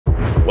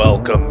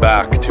Welcome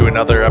back to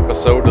another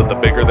episode of the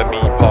Bigger Than Me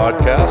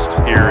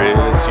podcast. Here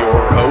is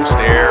your host,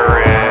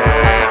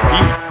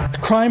 Aaron P.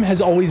 Crime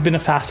has always been a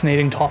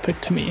fascinating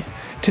topic to me.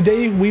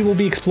 Today, we will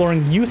be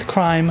exploring youth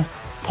crime,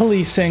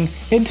 policing,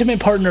 intimate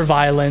partner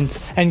violence,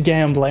 and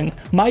gambling.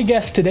 My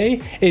guest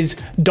today is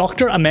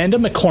Dr. Amanda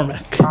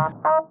McCormick.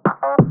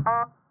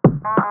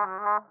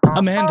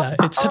 Amanda,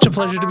 it's such a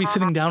pleasure to be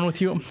sitting down with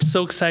you. I'm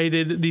so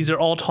excited. These are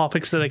all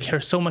topics that I care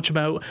so much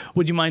about.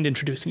 Would you mind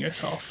introducing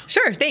yourself?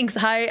 Sure, thanks.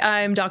 Hi,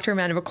 I'm Dr.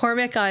 Amanda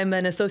McCormick. I'm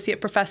an associate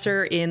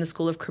professor in the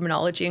School of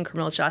Criminology and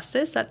Criminal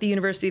Justice at the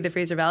University of the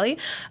Fraser Valley.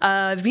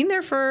 I've been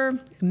there for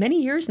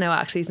many years now,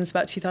 actually, since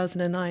about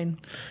 2009.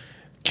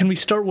 Can we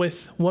start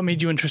with what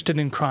made you interested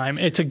in crime?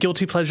 It's a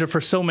guilty pleasure for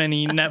so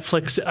many.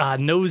 Netflix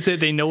knows it.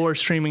 They know our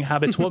streaming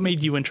habits. What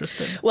made you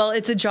interested? Well,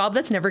 it's a job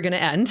that's never going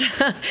to end.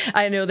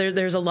 I know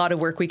there's a lot of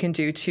work we can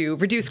do to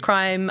reduce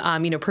crime,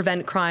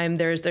 prevent crime.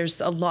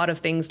 There's a lot of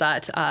things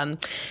that,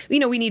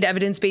 we need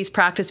evidence-based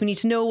practice. We need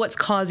to know what's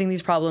causing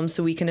these problems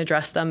so we can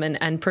address them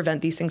and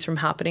prevent these things from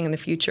happening in the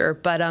future.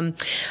 But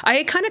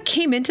I kind of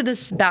came into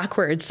this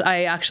backwards.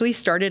 I actually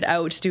started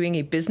out doing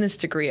a business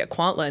degree at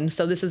Kwantlen.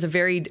 So this is a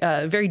very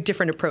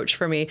different approach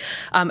for me.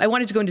 I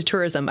wanted to go into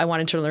tourism. I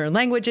wanted to learn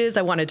languages.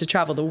 I wanted to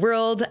travel the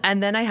world.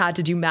 And then I had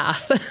to do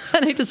math.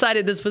 And I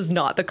decided this was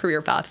not the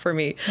career path for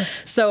me.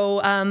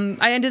 So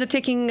I ended up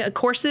taking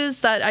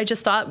courses that I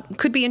just thought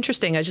could be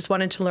interesting. I just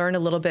wanted to learn a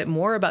little bit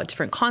more about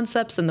different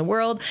concepts in the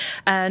world.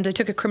 And I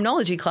took a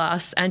criminology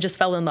class and just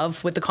fell in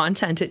love with the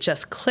content. It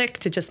just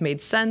clicked. It just made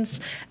sense.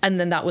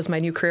 And then that was my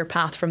new career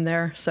path from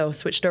there. So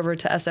switched over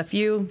to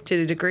SFU,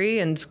 did a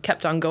degree, and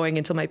kept on going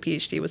until my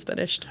PhD was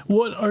finished.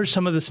 What are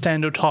some of the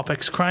standout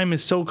topics? Crime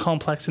is so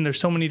complex and there's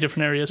so many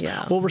different areas.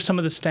 Yeah. What were some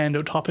of the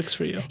standout topics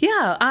for you?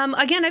 Yeah.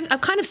 Again,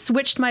 I've kind of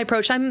switched my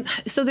approach.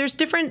 So there's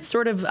different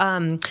sort of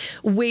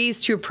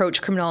ways to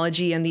approach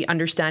criminology and the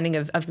understanding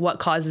of what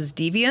causes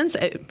deviance.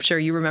 I'm sure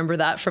you remember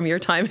that from your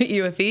time at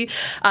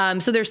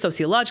UFE. So there's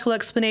sociological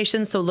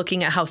explanations. So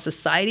looking at how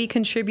society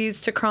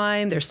contributes to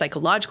crime. There's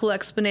psychological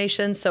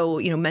explanations. So,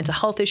 mental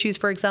health issues,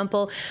 for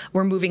example.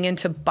 We're moving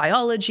into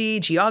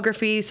biology,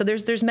 geography. So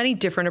there's many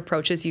different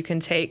approaches you can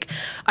take.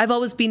 I've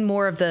always been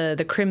more of the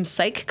crim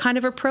psych kind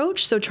of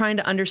approach. So trying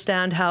to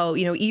understand how,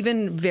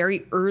 even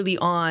very early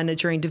on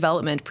during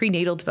development,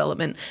 prenatal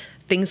development,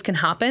 things can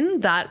happen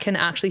that can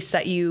actually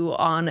set you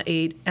on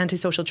a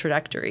antisocial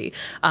trajectory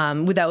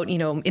without,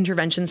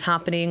 interventions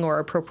happening or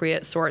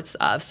appropriate sorts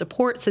of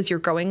supports as you're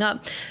growing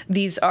up.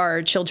 These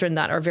are children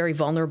that are very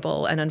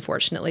vulnerable, and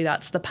unfortunately,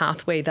 that's the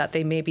pathway that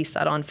they may be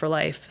set on for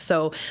life.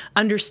 So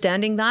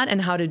understanding that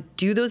and how to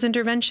do those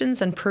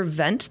interventions and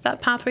prevent that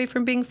pathway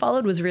from being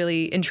followed was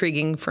really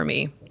intriguing for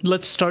me.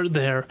 Let's start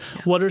there.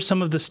 Yeah. What are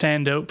some of the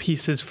standout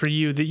pieces for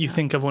you that you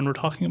think of when we're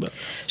talking about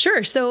this?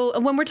 Sure. So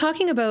when we're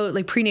talking about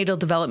like prenatal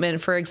development,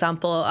 for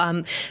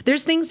example,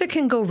 there's things that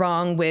can go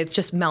wrong with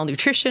just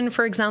malnutrition,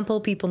 for example,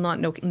 people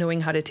not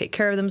knowing how to take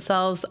care of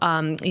themselves.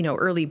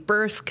 Early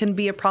birth can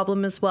be a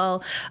problem as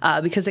well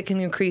because it can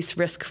increase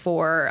risk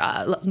for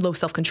low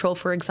self-control,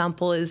 for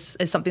example, is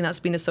something that's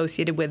been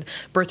associated with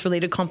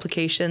birth-related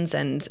complications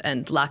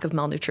and lack of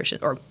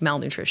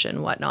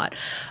malnutrition, whatnot.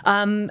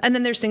 And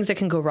then there's things that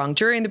can go wrong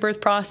during the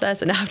birth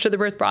process and after the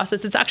birth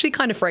process. It's actually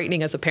kind of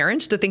frightening as a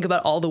parent to think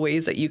about all the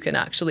ways that you can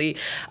actually,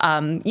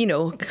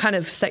 kind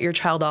of set your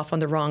child off on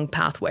the wrong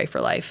pathway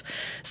for life.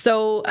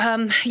 So,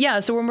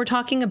 so when we're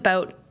talking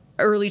about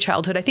early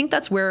childhood, I think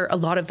that's where a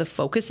lot of the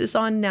focus is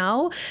on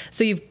now.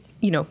 So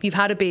you've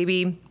had a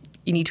baby.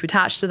 You need to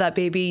attach to that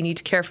baby. You need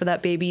to care for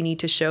that baby. You need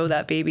to show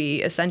that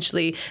baby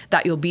essentially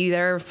that you'll be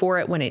there for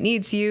it when it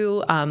needs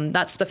you.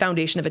 That's the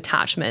foundation of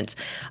attachment.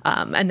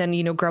 And then,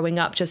 growing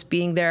up, just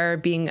being there,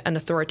 being an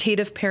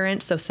authoritative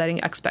parent. So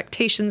setting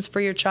expectations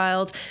for your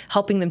child,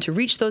 helping them to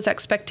reach those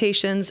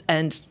expectations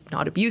and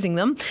not abusing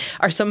them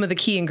are some of the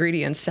key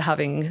ingredients to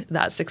having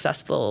that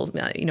successful,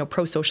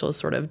 pro-social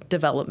sort of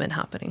development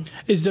happening.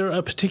 Is there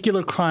a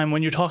particular crime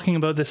when you're talking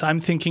about this?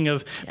 I'm thinking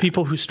of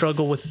people who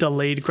struggle with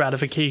delayed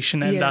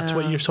gratification, and that's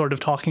what you're sort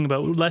of talking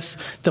about. Less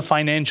the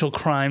financial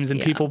crimes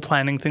and people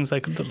planning things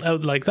like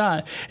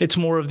that. It's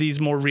more of these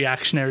more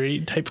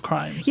reactionary type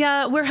crimes.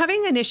 Yeah, we're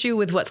having an issue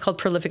with what's called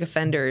prolific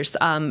offenders.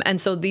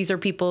 And so these are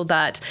people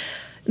that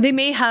they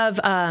may have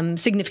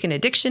significant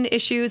addiction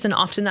issues, and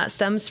often that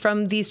stems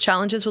from these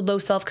challenges with low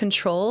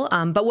self-control.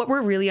 But what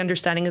we're really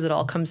understanding is it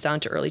all comes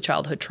down to early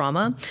childhood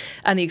trauma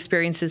and the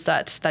experiences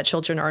that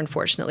children are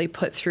unfortunately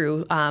put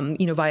through,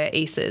 via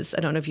ACEs. I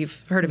don't know if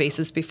you've heard of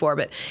ACEs before,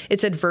 but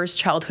it's adverse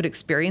childhood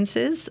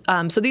experiences.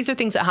 So these are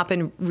things that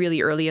happen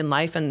really early in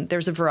life, and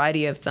there's a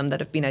variety of them that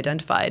have been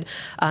identified.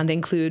 They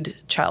include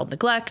child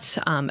neglect,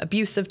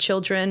 abuse of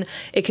children.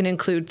 It can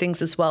include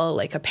things as well,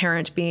 like a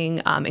parent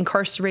being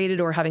incarcerated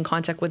or having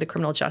contact with the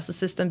criminal justice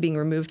system, being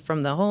removed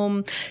from the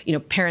home,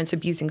 parents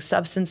abusing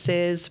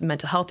substances,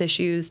 mental health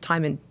issues,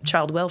 time in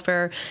child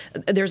welfare.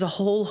 There's a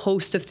whole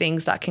host of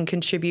things that can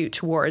contribute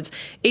towards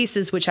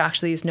ACEs, which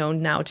actually is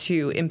known now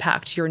to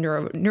impact your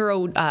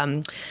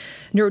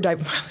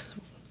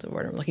the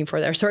word I'm looking for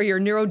there. Sorry, your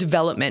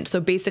neurodevelopment. So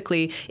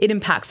basically, it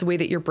impacts the way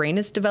that your brain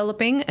is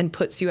developing and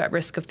puts you at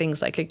risk of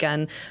things like,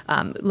 again,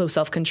 low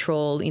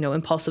self-control,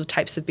 impulsive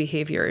types of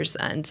behaviors,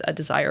 and a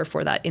desire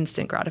for that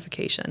instant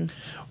gratification.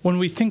 When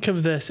we think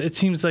of this, it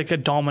seems like a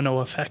domino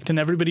effect, and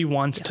everybody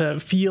wants to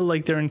feel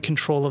like they're in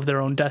control of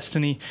their own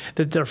destiny,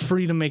 that they're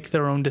free to make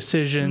their own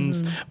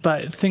decisions,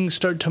 but things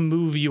start to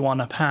move you on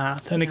a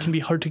path, and it can be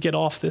hard to get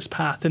off this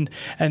path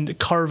and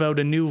carve out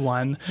a new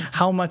one.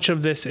 How much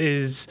of this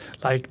is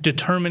like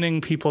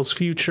determining people's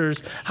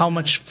futures? How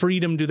much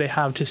freedom do they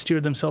have to steer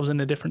themselves in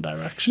a different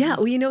direction? Yeah,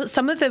 well,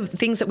 some of the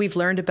things that we've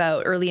learned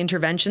about early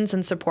interventions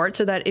and support,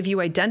 so that if you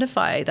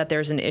identify that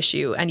there's an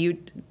issue and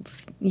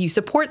you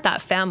support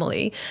that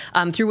family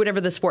through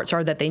whatever the supports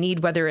are that they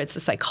need, whether it's a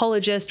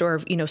psychologist or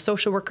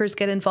social workers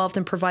get involved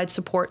and provide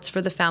supports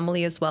for the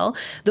family as well.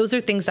 Those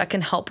are things that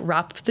can help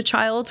wrap the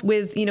child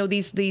with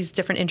these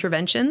different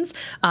interventions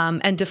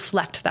and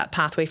deflect that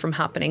pathway from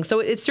happening. So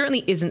it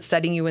certainly isn't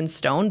setting you in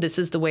stone. This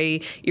is the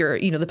way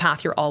the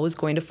path you're always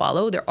going to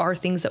follow. There are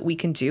things that we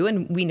can do,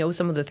 and we know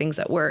some of the things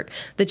that work.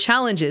 The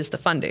challenge is the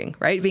funding,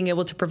 right? Being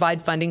able to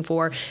provide funding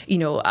for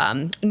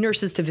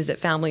nurses to visit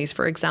families,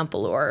 for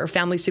example, or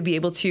families to be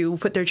able to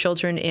put their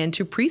children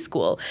into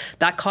preschool.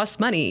 That costs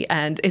money,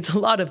 and it's a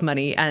lot of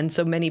money. And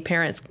so many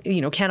parents,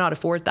 cannot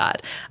afford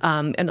that.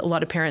 And a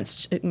lot of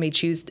parents may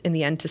choose in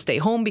the end to stay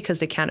home because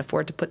they can't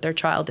afford to put their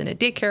child in a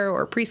daycare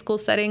or a preschool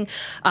setting,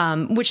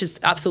 which is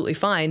absolutely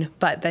fine.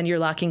 But then you're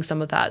lacking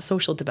some of that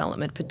social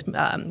development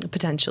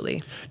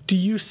potentially. Do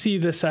you see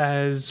this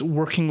as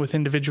working with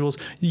individuals?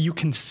 You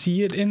can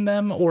see it in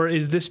them, or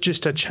is this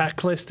just a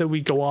checklist that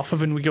we go off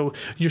of and we go,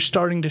 you're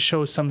starting to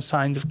show some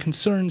signs of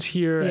concerns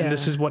here, and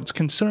this is what's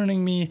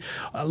concerning me?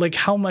 Like,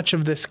 how much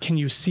of this can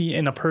you see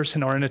in a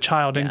person or in a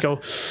child and go,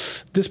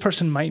 this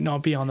person might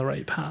not be on the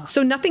right path?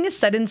 So nothing is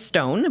set in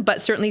stone,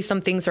 but certainly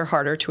some things are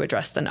harder to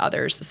address than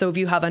others. So if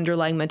you have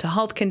underlying mental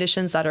health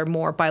conditions that are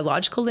more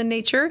biological in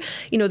nature,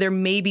 there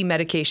may be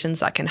medications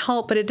that can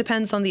help, but it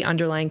depends on the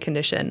underlying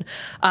condition.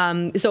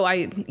 So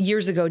I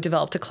years ago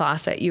developed a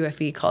class at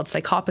UFE called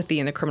Psychopathy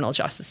in the Criminal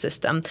Justice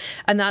System.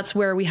 And that's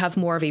where we have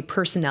more of a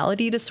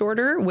personality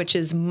disorder, which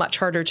is much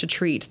harder to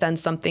treat than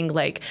something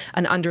like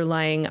an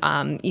underlying,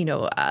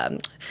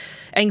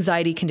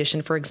 anxiety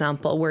condition, for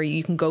example, where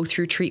you can go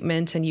through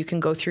treatment and you can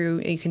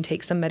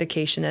take some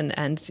medication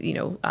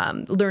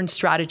and learn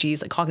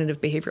strategies, like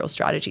cognitive behavioral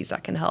strategies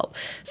that can help.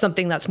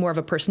 Something that's more of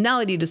a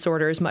personality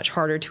disorder is much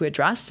harder to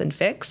address and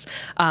fix.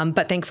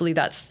 But thankfully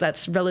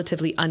that's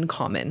relatively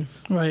uncommon.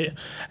 Right.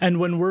 And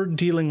when we're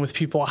dealing with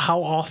people,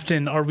 how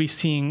often are we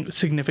seeing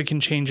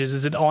significant changes?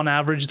 Is it on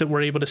average that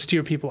we're able to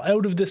steer people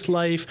out of this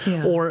life?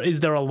 Or is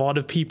there a lot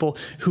of people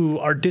who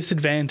are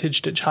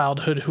disadvantaged at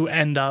childhood who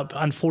end up,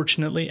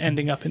 unfortunately,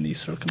 ending up in these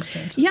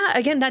circumstances? Yeah,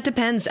 again, that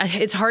depends.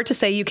 It's hard to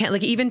say. You can't,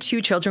 like, even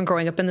two children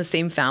growing up in the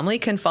same family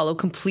can follow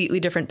completely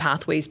different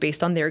pathways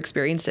based on their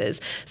experiences.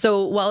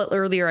 So while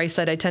earlier I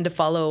said I tend to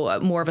follow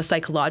more of a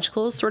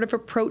psychological sort of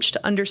approach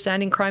to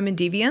understanding crime and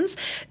deviance,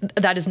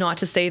 that is not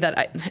to say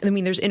that,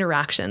 there's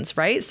interactions,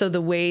 right? So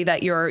the way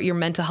that your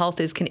mental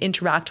health can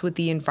interact with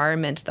the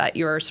environment that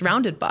you're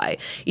surrounded by.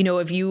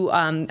 If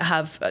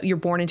you're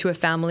born into a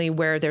family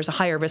where there's a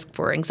higher risk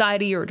for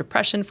anxiety or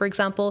depression, for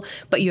example,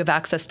 but you have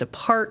access to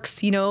parks,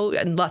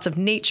 and lots of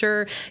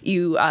nature,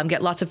 you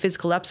get lots of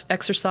physical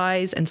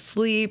exercise and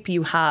sleep,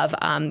 you have,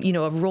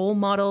 a role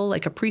model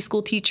like a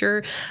preschool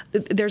teacher.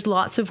 There's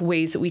lots of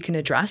ways that we can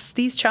address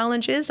these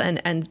challenges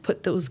and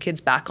put those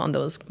kids back on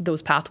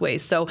those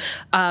pathways. So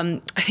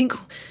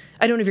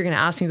I don't know if you're going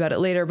to ask me about it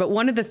later, but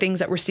one of the things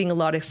that we're seeing a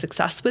lot of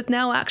success with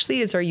now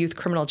actually is our Youth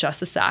Criminal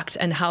Justice Act,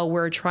 and how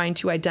we're trying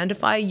to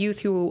identify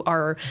youth who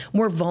are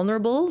more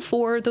vulnerable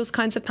for those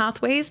kinds of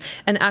pathways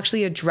and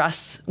actually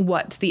address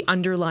what the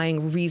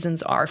underlying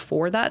reasons are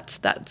for that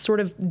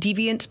sort of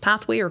deviant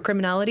pathway or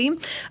criminality.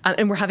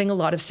 And we're having a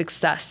lot of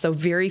success. So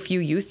very few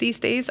youth these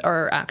days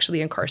are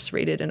actually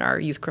incarcerated in our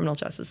youth criminal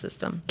justice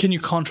system. Can you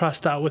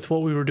contrast that with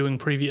what we were doing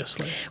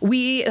previously?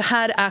 We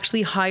had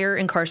actually higher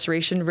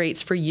incarceration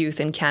rates for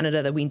youth in Canada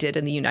than we did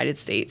in the United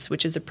States,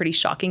 which is a pretty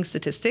shocking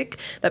statistic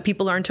that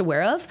people aren't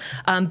aware of.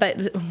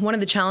 But one of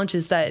the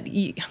challenges that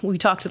we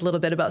talked a little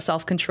bit about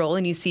self-control,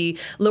 and you see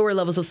lower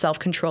levels of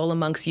self-control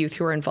amongst youth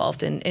who are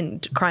involved in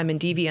crime and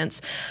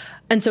deviance.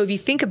 And so if you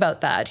think about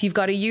that, you've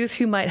got a youth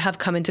who might have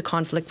come into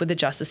conflict with the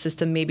justice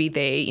system. Maybe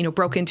they,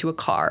 broke into a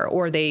car,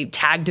 or they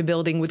tagged a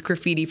building with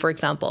graffiti, for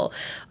example.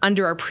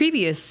 Under our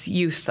previous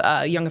Youth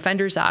Young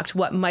Offenders Act,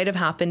 what might have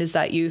happened is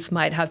that youth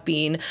might have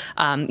been,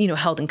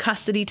 held in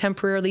custody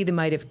temporarily. They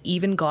might have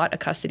even got a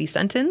custody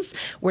sentence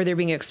where they're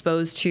being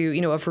exposed to,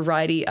 a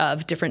variety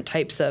of different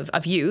types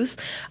of youth.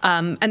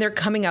 And they're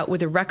coming out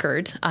with a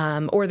record,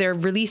 or they're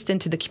released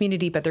into the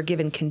community, but they're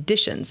given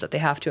conditions that they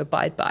have to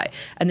abide by.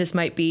 And this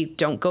might be,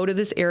 don't go to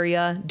this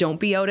area, don't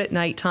be out at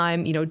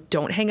nighttime,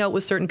 don't hang out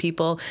with certain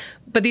people.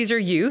 But these are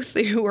youth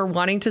who are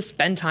wanting to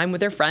spend time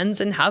with their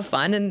friends and have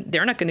fun, and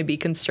they're not going to be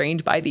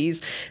constrained by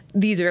these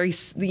very,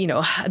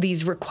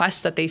 these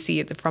requests that they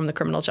see from the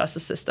criminal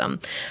justice system.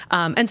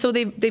 And so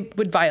they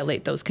would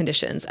violate those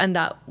conditions. And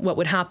that what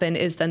would happen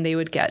is then they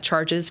would get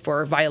charges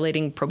for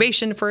violating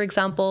probation, for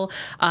example,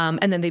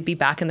 and then they'd be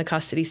back in the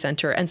custody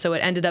center. And so it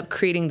ended up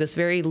creating this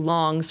very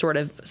long sort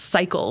of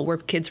cycle where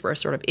kids were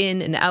sort of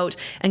in and out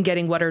and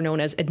getting what are known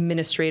as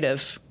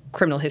administrative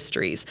criminal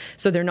histories.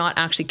 So they're not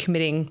actually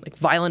committing like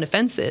violent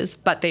offenses,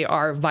 but they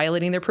are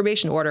violating their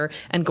probation order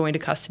and going to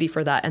custody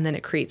for that. And then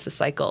it creates a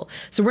cycle.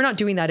 So we're not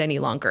doing that any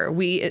longer.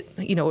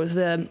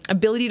 The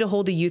ability to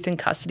hold a youth in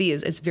custody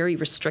is very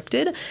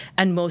restricted.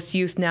 And most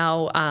youth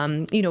now,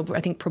 I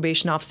think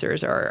probation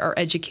officers are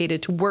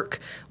educated to work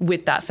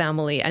with that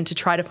family and to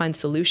try to find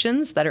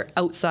solutions that are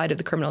outside of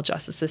the criminal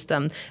justice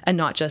system and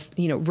not just,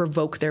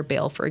 revoke their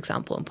bail, for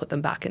example, and put them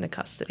back into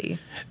custody.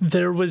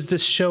 There was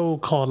this show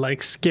called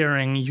like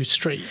Scaring You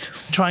Straight,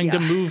 trying to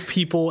move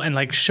people and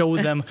like show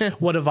them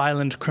what a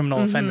violent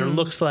criminal offender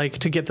looks like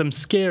to get them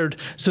scared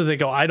so they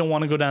go, I don't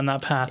want to go down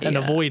that path and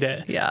avoid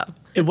it. Yeah.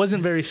 It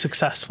wasn't very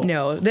successful.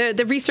 No,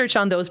 the research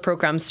on those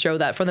programs show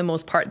that for the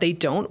most part, they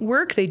don't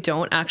work. They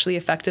don't actually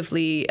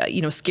effectively,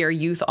 scare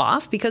youth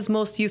off because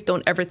most youth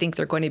don't ever think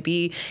they're going to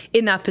be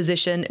in that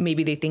position.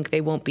 Maybe they think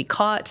they won't be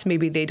caught.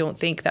 Maybe they don't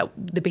think that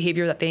the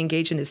behavior that they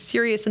engage in is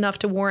serious enough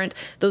to warrant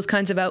those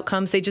kinds of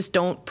outcomes. They just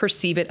don't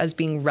perceive it as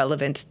being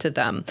relevant to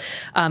them.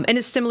 And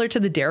it's similar to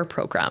the DARE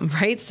program,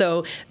 right?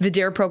 So the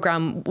DARE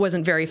program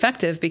wasn't very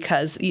effective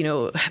because,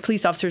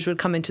 police officers would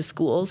come into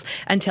schools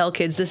and tell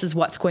kids, this is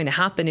what's going to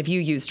happen if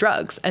you use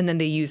drugs, and then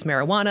they use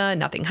marijuana,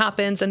 nothing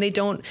happens, and they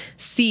don't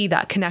see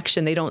that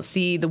connection. They don't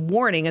see the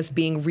warning as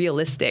being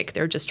realistic.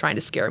 They're just trying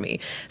to scare me.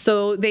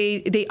 So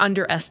they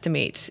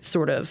underestimate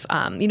sort of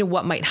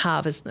what might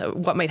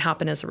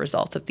happen as a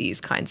result of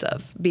these kinds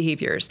of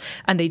behaviors,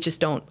 and they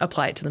just don't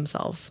apply it to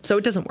themselves. So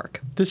it doesn't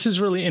work. This is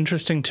really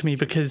interesting to me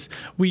because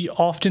we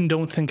often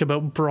don't think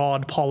about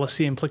broad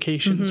policy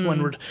implications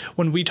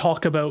when we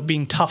talk about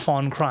being tough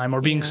on crime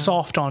or being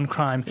soft on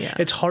crime. Yeah.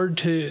 It's hard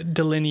to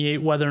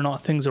delineate whether or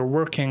not things are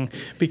working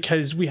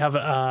because we have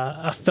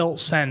a felt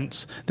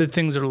sense that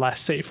things are less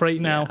safe. Right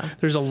now,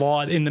 there's a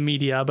lot in the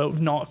media about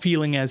not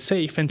feeling as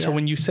safe. And so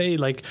when you say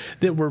like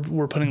that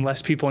we're putting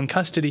less people in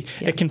custody,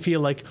 it can feel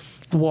like,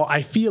 well,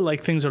 I feel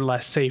like things are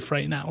less safe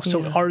right now.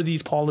 So are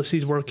these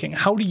policies working?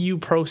 How do you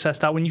process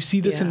that when you see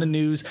this in the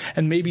news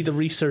and maybe the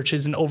research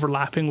isn't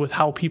overlapping with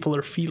how people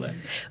are feeling?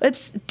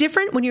 It's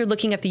different when you're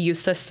looking at the youth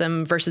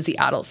system versus the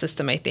adult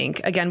system, I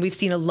think. Again, we've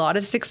seen a lot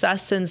of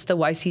success since the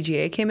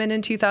YCGA came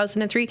in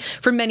 2003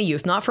 for many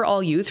youth, not for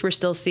all youth. We're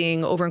still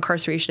seeing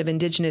over-incarceration of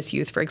Indigenous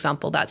youth, for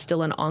example. That's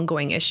still an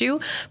ongoing issue.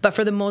 But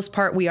for the most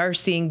part, we are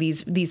seeing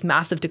these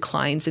massive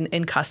declines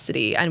in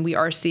custody. And we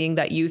are seeing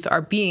that youth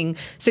are being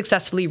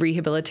successfully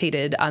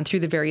rehabilitated through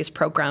the various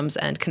programs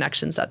and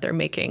connections that they're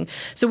making.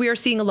 So we are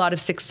seeing a lot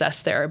of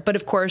success there. But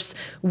of course,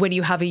 when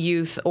you have a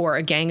youth or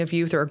a gang of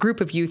youth or a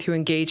group of youth who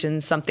engage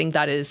in something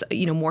that is,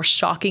 more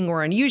shocking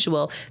or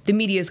unusual, the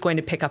media is going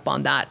to pick up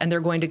on that and they're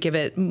going to give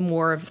it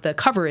more of the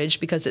coverage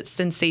because it's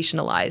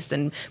sensationalized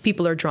and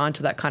people are drawn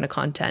to that kind of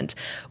content.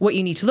 What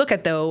you need to look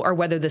at, though, are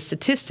whether the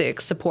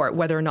statistics support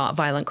whether or not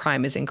violent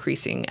crime is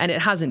increasing, and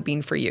it hasn't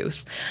been for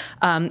youth.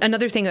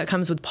 Another thing that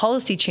comes with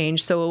policy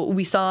change, so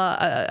we saw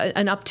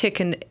an uptick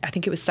in, I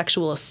think it was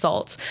sexual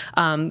assault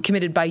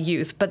committed by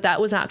youth, but that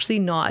was actually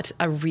not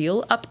a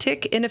real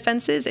uptick in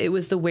offenses. It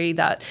was the way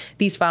that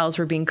these files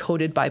were being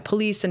coded by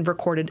police and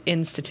recorded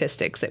in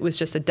statistics. It was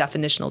just a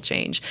definitional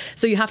change.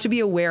 So you have to be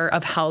aware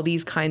of how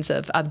these kinds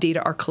of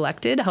data are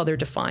collected, how they're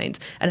defined,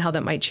 and how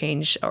that might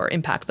change or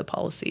impact the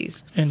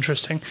policies.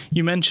 Interesting.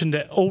 You mentioned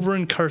it,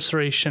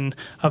 over-incarceration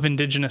of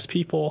Indigenous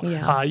people,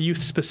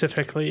 youth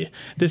specifically.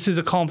 This is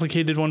a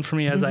complicated one for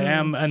me as I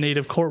am a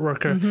Native court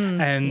worker,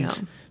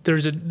 and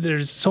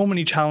there's so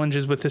many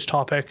challenges with this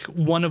topic,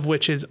 one of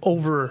which is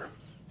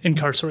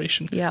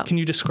incarceration. Yeah. Can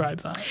you describe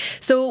that?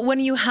 So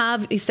when you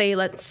have, say,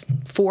 4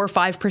 or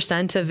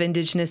 5% of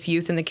Indigenous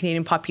youth in the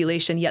Canadian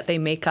population, yet they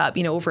make up,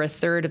 over a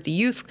third of the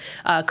youth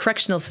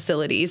correctional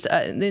facilities,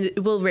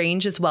 it will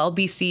range as well.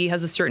 BC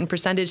has a certain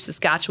percentage.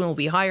 Saskatchewan will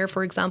be higher,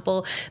 for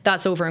example.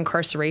 That's over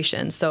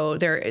incarceration. So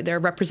they're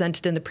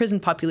represented in the prison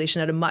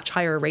population at a much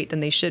higher rate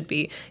than they should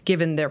be,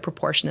 given their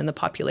proportion in the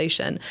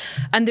population.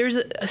 And there's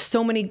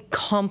so many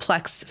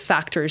complex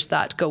factors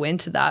that go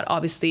into that.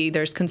 Obviously,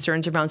 there's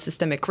concerns around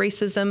systemic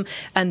racism,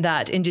 and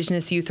that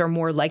Indigenous youth are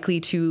more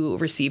likely to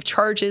receive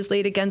charges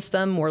laid against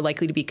them, more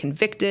likely to be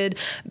convicted.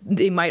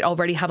 They might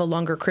already have a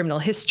longer criminal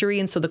history,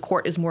 and so the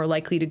court is more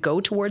likely to go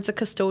towards a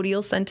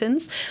custodial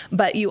sentence.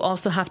 But you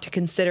also have to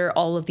consider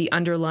all of the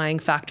underlying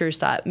factors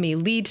that may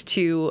lead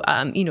to,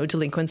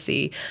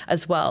 delinquency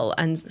as well,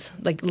 and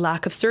like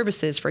lack of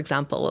services, for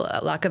example,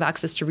 lack of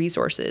access to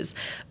resources,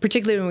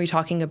 particularly when we're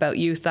talking about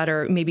youth that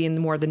are maybe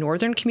in more the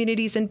northern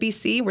communities in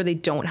BC, where they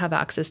don't have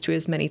access to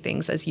as many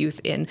things as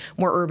youth in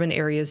more urban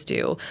areas areas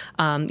do.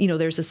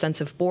 There's a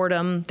sense of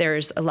boredom.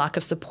 There's a lack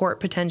of support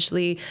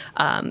potentially.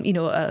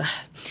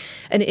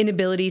 An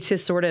inability to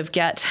sort of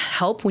get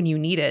help when you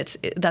need it.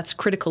 That's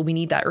critical. We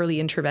need that early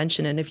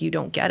intervention. And if you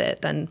don't get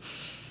it, then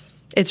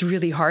it's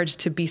really hard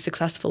to be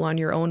successful on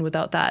your own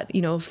without that,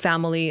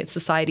 family,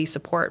 society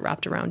support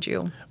wrapped around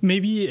you.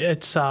 Maybe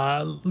it's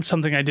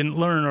something I didn't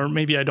learn, or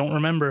maybe I don't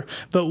remember,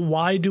 but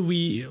why do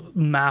we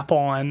map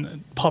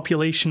on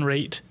population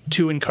rate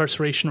to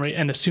incarceration rate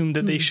and assume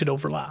that they should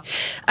overlap?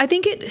 I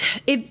think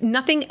if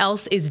nothing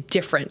else is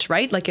different,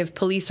 right? Like if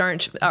police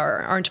aren't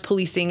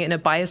policing in a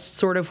biased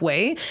sort of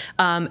way,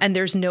 and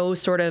there's no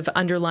sort of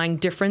underlying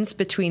difference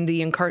between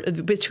the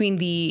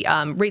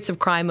rates of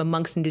crime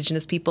amongst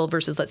Indigenous people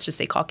versus, let's just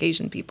say,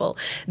 Caucasian people,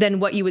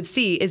 then what you would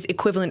see is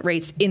equivalent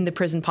rates in the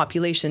prison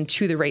population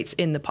to the rates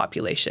in the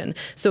population.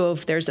 So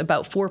if there's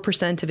about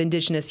 4% of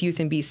Indigenous youth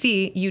in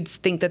BC, you'd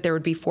think that there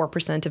would be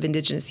 4% of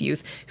Indigenous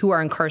youth who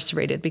are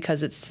incarcerated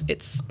because it's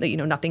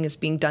nothing is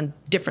being done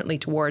differently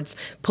towards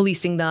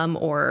policing them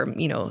or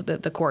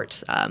the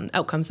court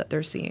outcomes that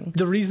they're seeing.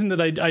 The reason that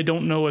I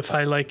don't know if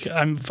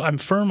I'm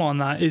firm on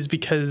that is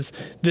because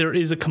there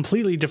is a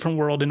completely different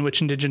world in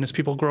which Indigenous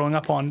people growing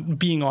up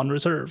being on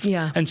reserve.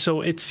 Yeah. And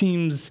so it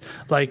seems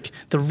like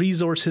the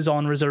resources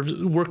on reserve,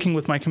 working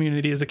with my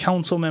community as a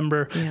council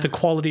member, the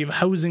quality of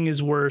housing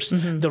is worse,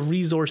 the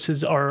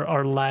resources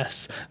are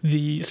less,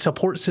 the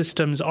support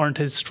systems aren't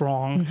as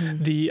strong,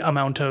 the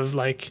amount of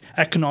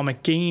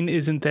economic gain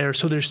isn't there.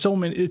 So there's so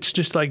many, it's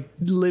just like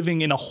living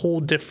in a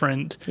whole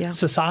different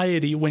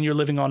society when you're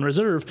living on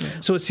reserve.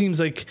 So it seems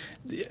like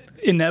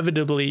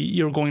inevitably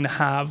you're going to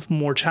have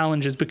more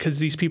challenges because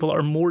these people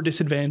are more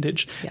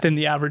disadvantaged than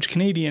the average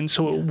Canadian.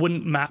 So it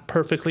wouldn't map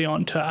perfectly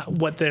onto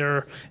what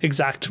their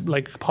exact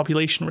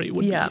population rate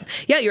would be.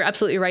 Yeah, you're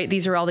absolutely right.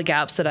 These are all the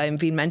gaps that I've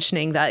been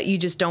mentioning, that you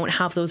just don't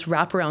have those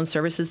wraparound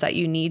services that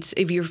you need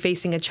if you're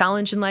facing a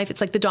challenge in life.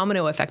 It's like the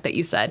domino effect that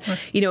you said. Right.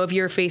 If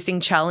you're facing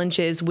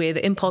challenges with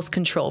impulse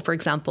control, for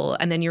example,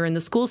 and then you're in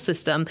the school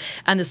system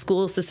and the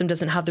school system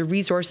doesn't have the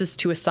resources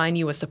to assign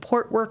you a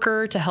support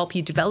worker to help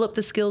you develop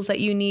the skills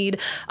that you need.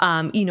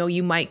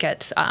 You might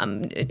get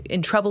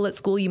in trouble at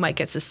school. You might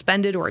get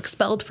suspended or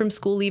expelled from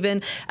school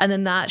even. And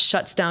then that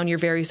shuts down your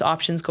various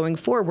options going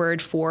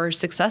forward for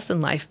success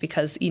in life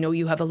because,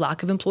 you have a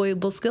lack of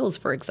employable skills,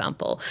 for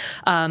example.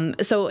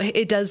 So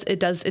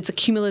it's a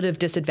cumulative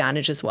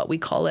disadvantage is what we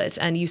call it.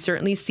 And you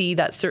certainly see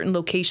that certain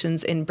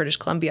locations in British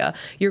Columbia,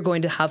 you're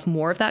going to have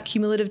more of that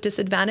cumulative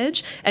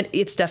disadvantage. And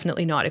it's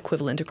definitely not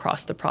equivalent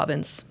across the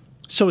province.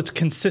 So it's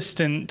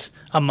consistent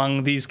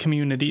among these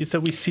communities that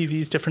we see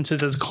these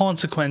differences as a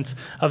consequence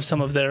of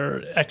some of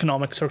their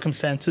economic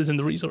circumstances and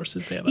the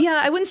resources they have.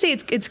 Yeah, I wouldn't say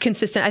it's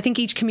consistent. I think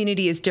each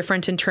community is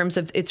different in terms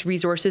of its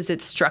resources,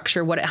 its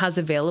structure, what it has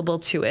available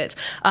to it.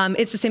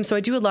 It's the same. So I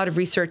do a lot of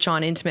research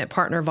on intimate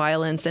partner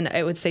violence, and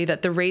I would say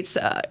that the rates,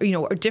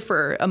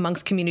 differ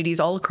amongst communities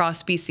all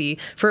across BC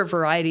for a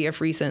variety of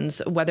reasons,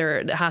 whether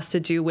it has to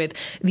do with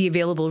the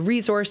available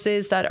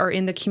resources that are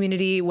in the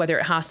community, whether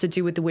it has to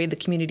do with the way the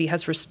community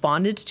has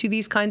responded to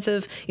these kinds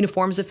of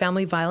forms of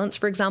family violence,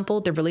 for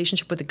example, the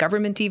relationship with the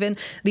government even.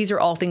 These are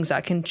all things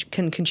that can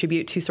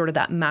contribute to sort of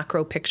that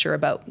macro picture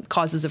about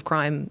causes of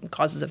crime,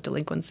 causes of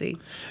delinquency.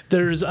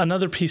 There's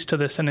another piece to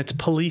this, and it's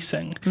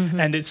policing.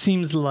 And it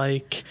seems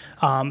like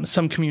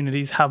some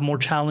communities have more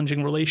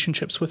challenging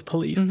relationships with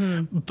police.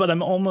 But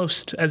I'm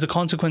almost, as a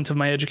consequence of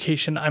my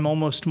education, I'm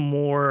almost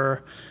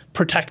more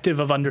protective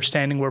of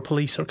understanding where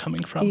police are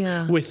coming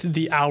from, with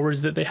the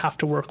hours that they have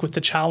to work, with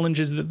the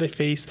challenges that they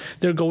face.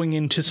 They're going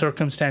into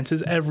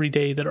circumstances every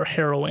day that are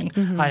harrowing.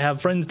 I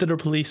have friends that are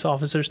police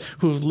officers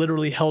who have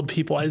literally held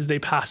people as they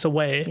pass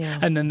away,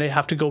 and then they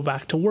have to go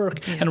back to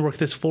work and work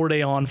this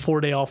 4-day on,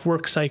 4-day off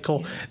work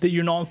cycle, that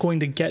you're not going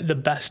to get the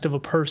best of a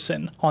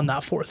person on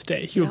that fourth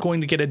day. You're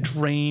going to get a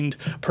drained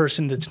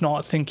person that's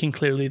not thinking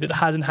clearly, that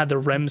hasn't had their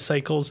REM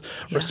cycles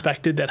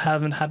respected, that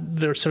haven't had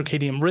their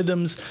circadian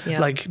rhythms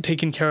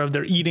taken care of.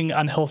 They're eating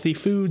unhealthy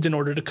foods in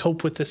order to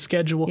cope with the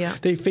schedule.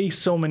 They face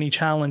so many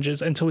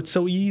challenges, and so it's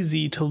so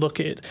easy to look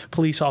at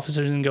police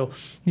officers and go,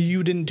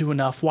 you didn't do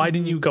enough, why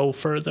didn't you go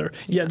further?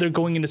 Yet they're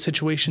going into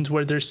situations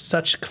where there's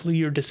such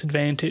clear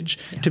disadvantage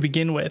to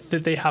begin with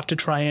that they have to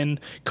try and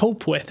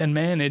cope with and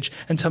manage,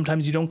 and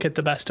sometimes you don't get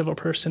the best of a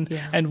person.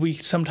 And we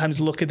sometimes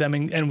look at them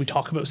and we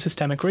talk about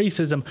systemic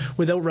racism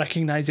without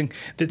recognizing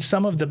that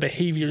some of the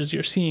behaviors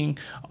you're seeing,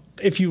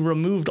 if you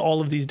removed all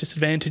of these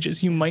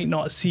disadvantages, you might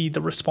not see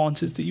the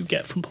responses that you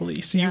get from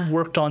police. You've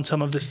worked on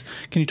some of this.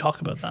 Can you talk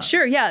about that?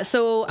 Sure, yeah.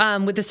 So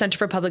with the Centre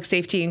for Public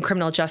Safety and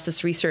Criminal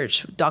Justice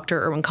Research,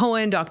 Dr. Erwin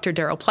Cohen, Dr.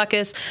 Daryl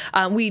Plekas,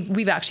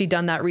 we've actually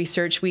done that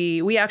research.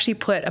 We actually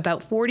put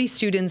about 40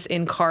 students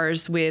in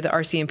cars with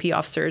RCMP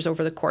officers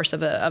over the course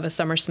of a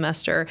summer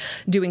semester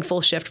doing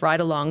full shift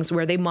ride-alongs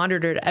where they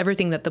monitored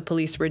everything that the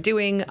police were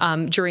doing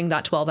during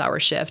that 12-hour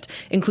shift,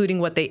 including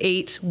what they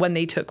ate, when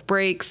they took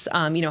breaks,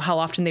 how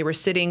often they they were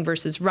sitting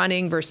versus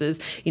running versus,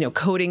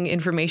 coding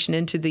information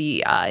into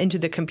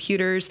the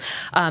computers.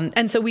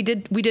 And so we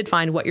did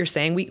find what you're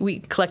saying. We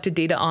collected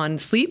data on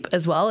sleep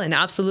as well. And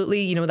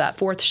absolutely, that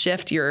fourth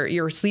shift,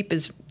 your sleep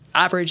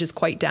average is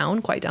quite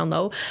down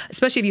low,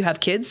 especially if you have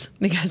kids,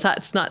 because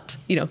that's not,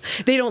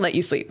 they don't let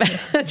you sleep.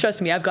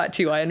 Trust me, I've got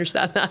two. I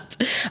understand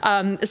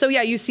that. So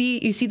yeah, you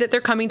see that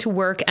they're coming to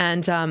work,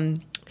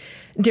 and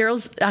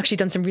Daryl's actually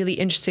done some really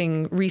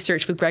interesting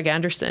research with Greg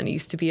Anderson, he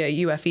used to be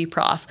a UFE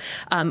prof,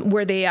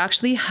 where they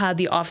actually had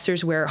the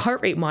officers wear heart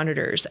rate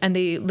monitors, and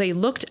they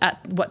looked at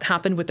what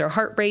happened with their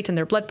heart rate and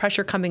their blood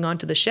pressure coming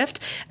onto the shift.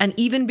 And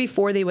even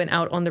before they went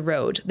out on the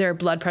road, their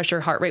blood pressure,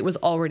 heart rate was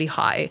already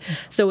high.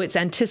 So it's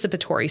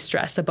anticipatory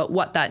stress about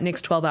what that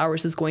next 12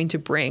 hours is going to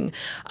bring.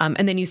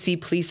 And then you see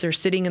police are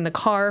sitting in the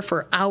car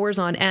for hours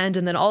on end,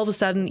 and then all of a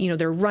sudden,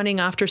 they're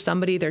running after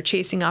somebody, they're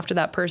chasing after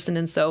that person.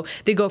 And so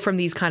they go from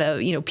these kind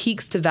of,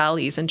 peaks to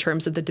valleys in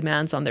terms of the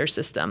demands on their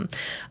system.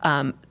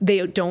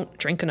 They don't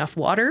drink enough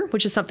water,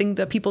 which is something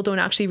that people don't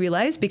actually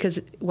realize, because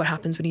what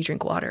happens when you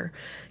drink water?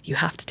 You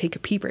have to take a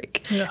pee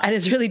break. Yeah. And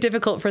it's really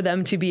difficult for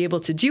them to be able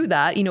to do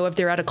that. If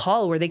they're at a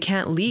call where they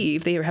can't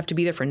leave, they have to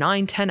be there for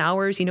 9-10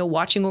 hours,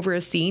 watching over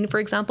a scene, for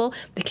example,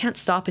 they can't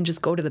stop and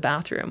just go to the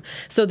bathroom.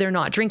 So they're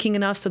not drinking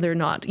enough. So they're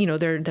not,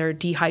 they're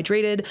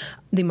dehydrated.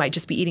 They might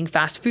just be eating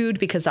fast food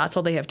because that's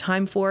all they have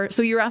time for.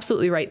 So you're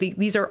absolutely right.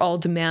 These are all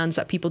demands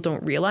that people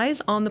don't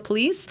realize on the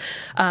police.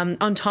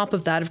 On top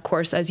of that, of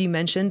course, as you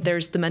mentioned,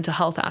 there's the mental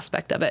health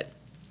aspect of it.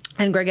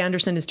 And Greg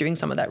Anderson is doing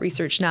some of that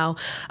research now.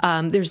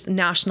 There's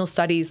national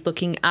studies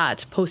looking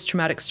at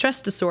post-traumatic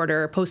stress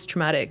disorder,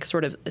 post-traumatic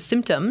sort of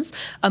symptoms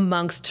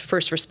amongst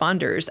first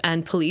responders,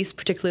 and police,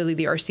 particularly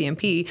the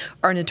RCMP,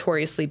 are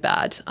notoriously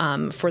bad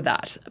for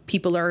that.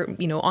 People are,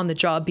 on the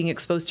job being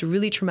exposed to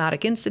really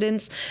traumatic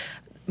incidents.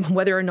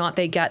 Whether or not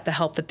they get the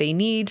help that they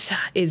need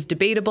is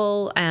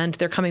debatable, and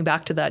they're coming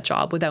back to that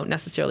job without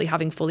necessarily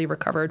having fully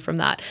recovered from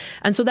that.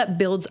 And so that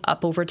builds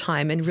up over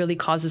time and really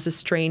causes a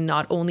strain,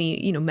 not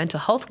only, mental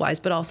health wise,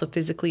 but also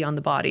physically on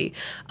the body.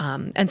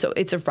 And so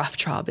it's a rough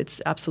job.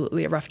 It's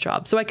absolutely a rough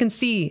job. So I can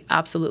see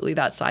absolutely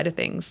that side of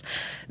things.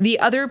 The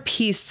other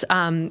piece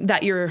that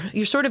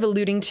you're sort of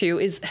alluding to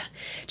is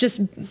just,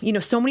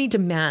 so many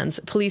demands.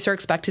 Police are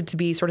expected to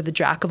be sort of the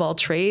jack of all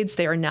trades.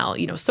 They are now,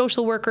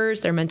 social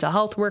workers, they're mental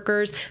health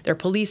workers, they're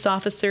police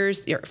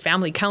officers, they're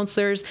family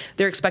counselors.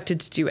 They're expected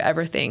to do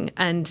everything.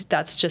 And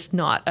that's just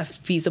not a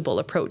feasible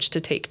approach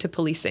to take to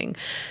policing.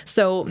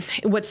 So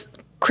what's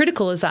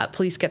critical is that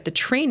police get the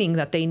training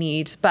that they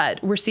need,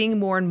 but we're seeing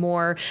more and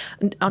more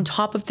on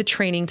top of the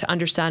training to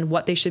understand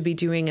what they should be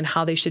doing and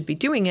how they should be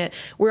doing it.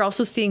 We're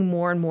also seeing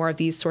more and more of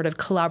these sort of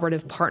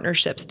collaborative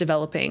partnerships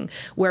developing,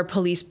 where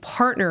police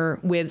partner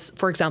with,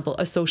 for example,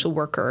 a social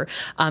worker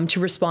to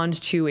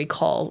respond to a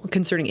call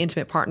concerning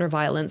intimate partner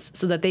violence,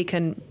 so that they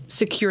can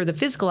secure the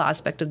physical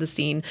aspect of the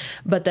scene,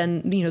 but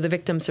then, the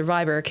victim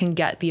survivor can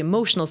get the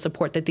emotional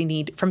support that they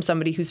need from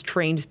somebody who's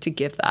trained to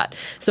give that.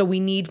 So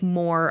we need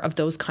more of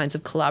those kinds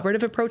of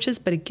collaborative approaches,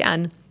 but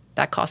again,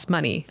 that costs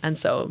money. And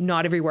so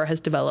not everywhere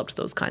has developed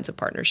those kinds of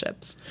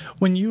partnerships.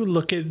 When you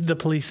look at the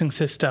policing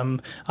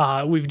system,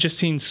 we've just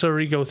seen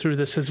Surrey go through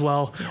this as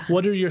well. Yeah.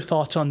 What are your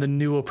thoughts on the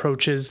new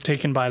approaches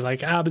taken by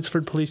like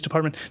Abbotsford Police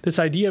Department, this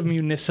idea of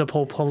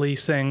municipal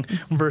policing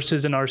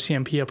versus an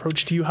RCMP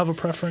approach? Do you have a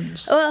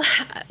preference? Well,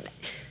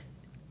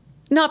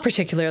 not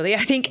particularly.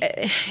 I think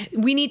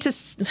we need to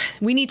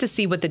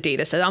see what the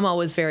data says. I'm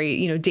always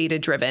very, data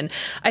driven.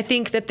 I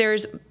think that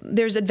there's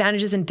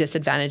advantages and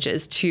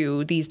disadvantages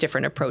to these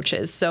different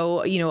approaches.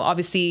 So,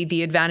 obviously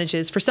the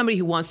advantages for somebody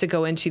who wants to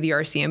go into the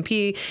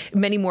RCMP,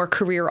 many more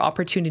career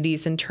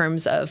opportunities in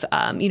terms of,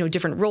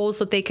 different roles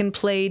that they can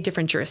play,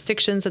 different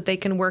jurisdictions that they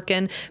can work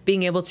in,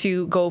 being able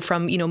to go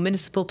from,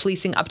 municipal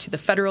policing up to the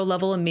federal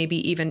level and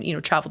maybe even,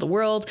 travel the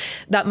world.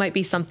 That might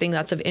be something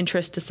that's of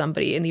interest to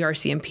somebody in the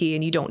RCMP,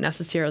 and you don't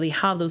necessarily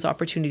have those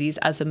opportunities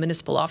as a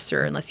municipal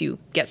officer unless you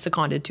get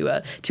seconded to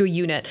a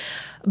unit.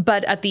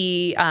 But at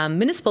the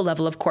municipal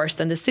level, of course,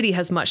 then the city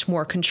has much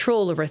more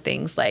control over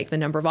things like the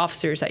number of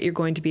officers that you're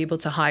going to be able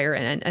to hire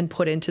and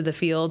put into the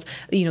field.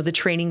 The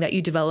training that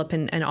you develop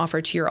and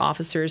offer to your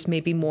officers may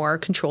be more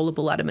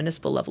controllable at a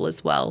municipal level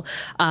as well.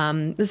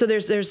 So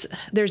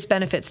there's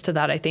benefits to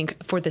that, I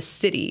think, for the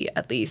city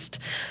at least.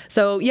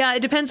 So yeah,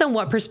 it depends on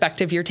what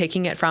perspective you're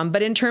taking it from.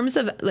 But in terms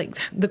of like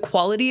the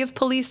quality of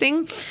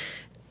policing,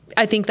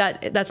 I think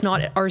that's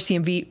not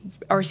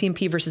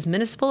RCMP versus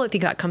municipal. I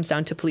think that comes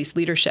down to police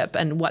leadership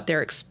and what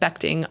they're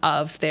expecting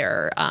of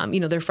their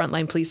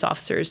frontline police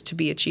officers to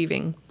be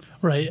achieving.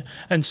 Right.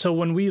 And so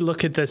when we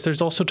look at this,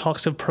 there's also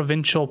talks of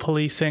provincial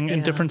policing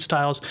and different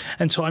styles.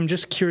 And so I'm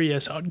just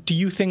curious, do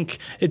you think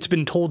it's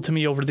been told to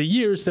me over the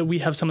years that we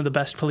have some of the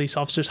best police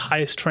officers,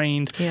 highest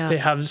trained, they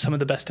have some of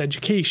the best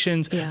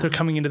educations, they're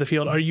coming into the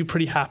field. Are you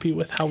pretty happy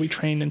with how we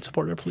train and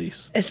support our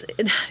police?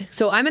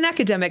 So I'm an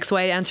academic, so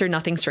I answer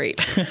nothing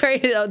straight,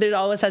 right? There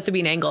always has to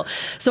be an angle.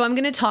 So I'm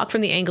going to talk from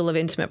the angle of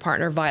intimate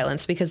partner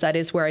violence, because that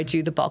is where I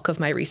do the bulk of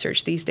my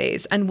research these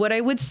days. And what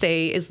I would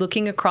say is,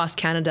 looking across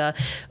Canada,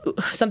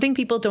 something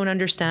thing people don't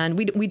understand.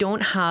 We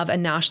don't have a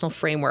national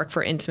framework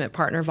for intimate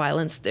partner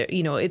violence.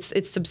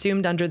 It's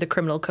subsumed under the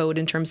criminal code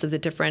in terms of the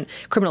different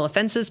criminal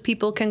offenses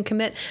people can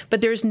commit,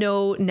 but there's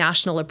no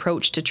national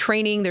approach to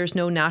training. There's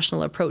no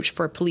national approach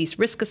for police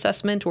risk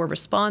assessment or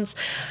response.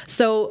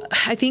 So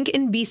I think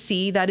in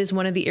BC, that is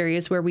one of the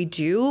areas where we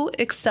do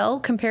excel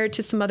compared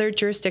to some other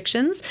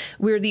jurisdictions.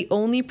 We're the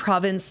only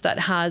province that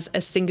has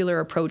a singular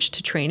approach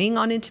to training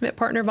on intimate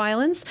partner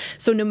violence.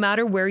 So no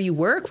matter where you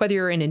work, whether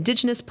you're in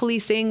Indigenous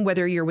policing,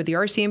 whether you're with the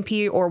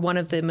RCMP or one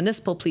of the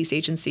municipal police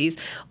agencies,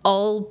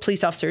 all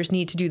police officers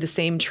need to do the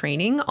same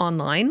training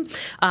online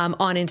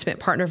on intimate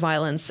partner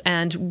violence.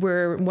 And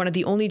we're one of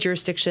the only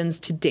jurisdictions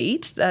to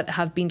date that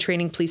have been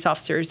training police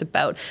officers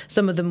about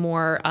some of the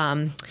more,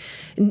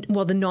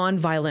 the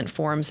non-violent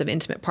forms of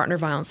intimate partner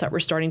violence that we're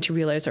starting to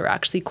realize are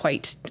actually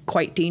quite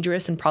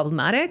dangerous and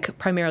problematic,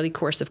 primarily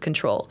coercive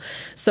control.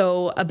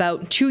 So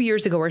about 2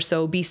 years ago or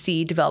so,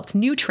 BC developed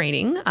new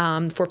training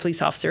for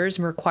police officers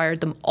and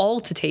required them all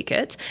to take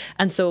it.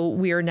 And so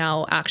we are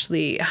now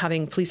actually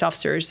having police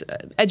officers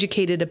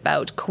educated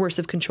about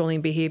coercive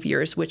controlling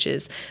behaviors, which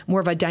is more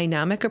of a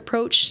dynamic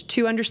approach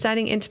to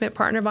understanding intimate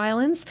partner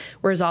violence,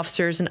 whereas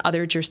officers in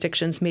other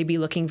jurisdictions may be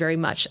looking very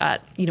much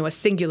at, a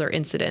singular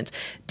incident.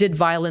 Did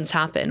violence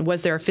happen?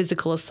 Was there a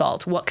physical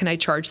assault? What can I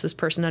charge this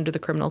person under the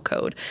criminal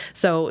code?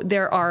 So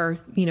there are,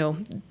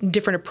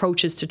 different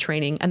approaches to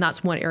training, and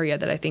that's one area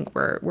that I think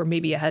we're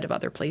maybe ahead of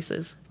other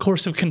places.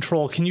 Coercive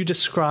control. Can you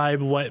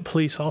describe what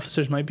police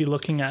officers might be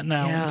looking at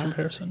now in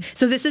comparison?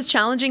 So this is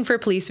challenging for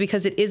police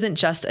because it isn't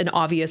just an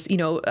obvious,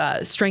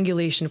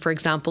 strangulation, for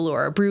example,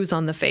 or a bruise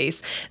on the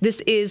face.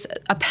 This is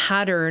a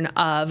pattern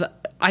of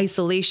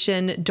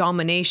isolation,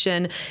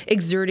 domination,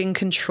 exerting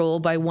control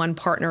by one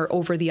partner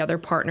over the other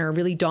partner,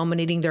 really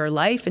dominating their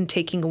life and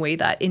taking away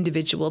that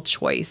individual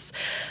choice.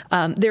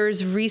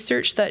 There's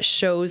research that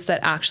shows that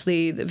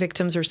actually the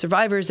victims or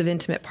survivors of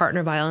intimate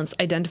partner violence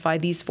identify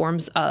these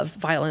forms of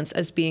violence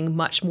as being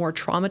much more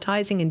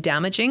traumatizing and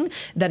damaging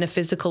than a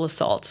physical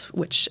assault,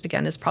 which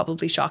again is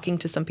probably shocking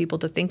to some people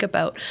to think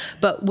about.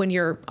 But when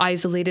you're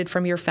isolated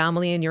from your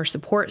family and your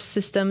support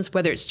systems,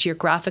 whether it's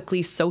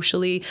geographically,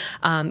 socially,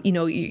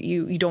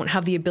 you don't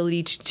have the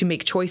ability to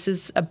make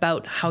choices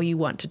about how you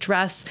want to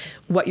dress,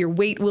 what your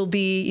weight will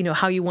be,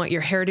 how you want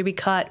your hair to be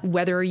cut,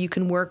 whether you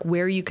can work,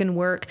 where you can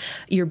work.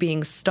 You're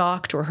being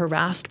stalked or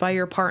harassed by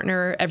your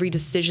partner. Every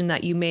decision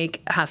that you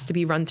make has to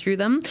be run through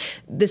them.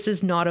 This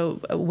is not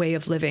a way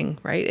of living,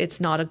 right? It's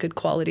not a good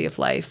quality of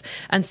life.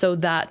 And so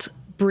that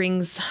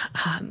brings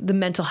the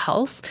mental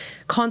health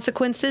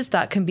consequences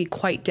that can be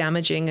quite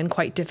damaging and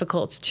quite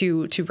difficult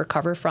to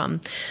recover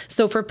from.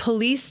 So for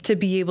police to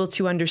be able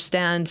to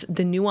understand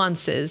the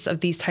nuances of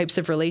these types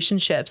of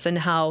relationships and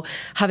how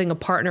having a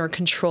partner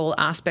control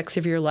aspects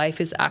of your life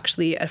is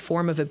actually a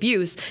form of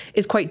abuse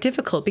is quite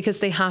difficult because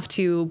they have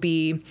to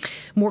be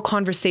more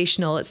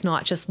conversational. It's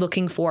not just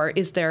looking for,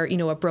 is there,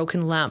 a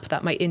broken lamp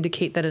that might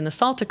indicate that an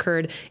assault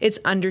occurred? It's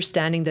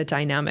understanding the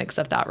dynamics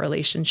of that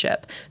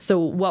relationship. So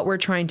what we're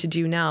trying to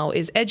do now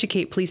is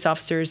educate police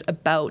officers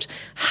about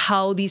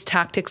how these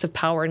tactics of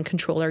power and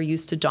control are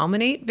used to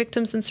dominate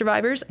victims and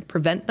survivors,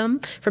 prevent them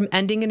from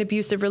ending an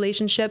abusive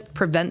relationship,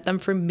 prevent them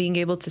from being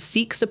able to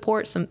seek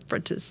support,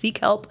 to seek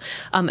help,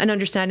 and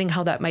understanding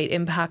how that might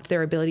impact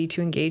their ability to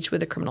engage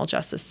with the criminal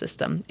justice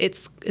system.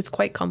 It's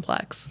quite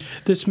complex.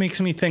 This makes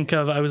me think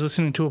of, I was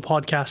listening to a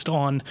podcast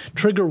on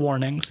trigger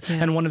warnings,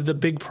 and one of the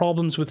big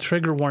problems with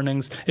trigger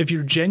warnings, if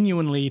you're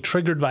genuinely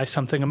triggered by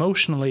something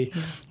emotionally,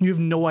 you have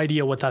no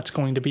idea what that's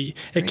going to be.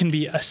 It can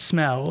be a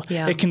smell.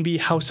 It can be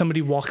how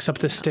somebody walks up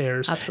the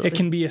stairs. Absolutely. It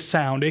can be a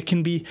sound. It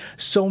can be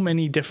so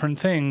many different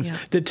things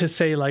that to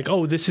say like,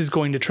 oh, this is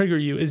going to trigger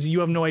you is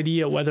you have no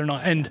idea whether or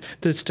not, and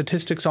the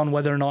statistics on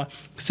whether or not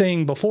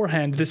saying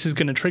beforehand this is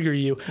going to trigger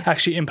you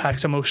actually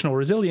impacts emotional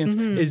resilience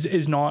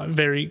is not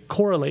very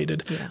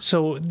correlated.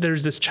 So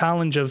there's this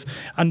challenge of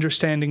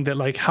understanding that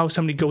like how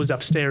somebody goes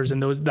upstairs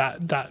and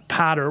that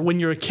pattern. When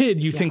you're a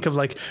kid, you think of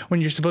like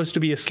when you're supposed to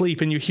be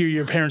asleep and you hear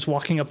your parents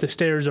walking up the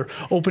stairs or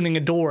opening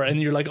a door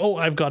and you're like, oh,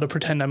 I've got to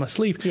pretend I'm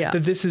asleep.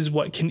 That this is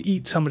what can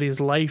eat somebody's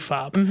life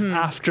up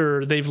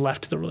after they've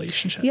left the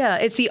relationship. Yeah,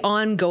 it's the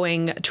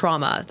ongoing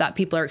trauma that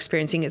people are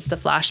experiencing. It's the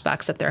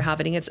flashbacks that they're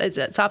having. It's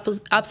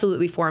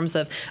absolutely forms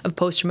of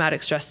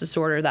post-traumatic stress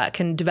disorder that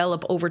can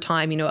develop over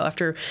time,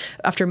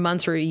 after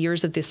months or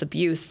years of this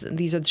abuse.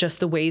 These are just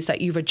the ways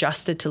that you've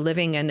adjusted to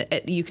living, and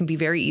you can be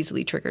very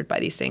easily triggered by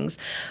these things.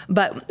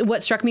 But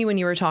what struck me when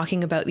you were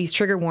talking about these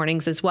trigger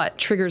warnings is what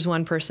triggers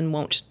one person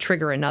won't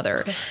trigger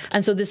another.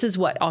 And so this is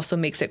what also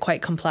makes it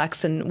quite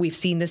complex. And we've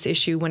seen this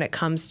issue when it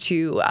comes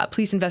to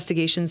police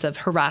investigations of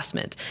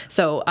harassment.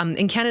 So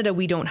in Canada,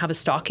 we don't have a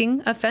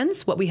stalking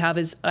offense. What we have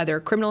is either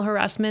criminal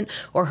harassment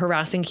or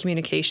harassing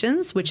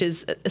communications, which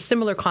is a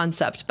similar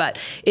concept, but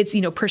it's,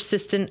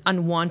 persistent,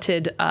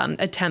 unwanted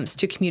attempts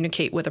to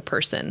communicate with a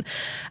person.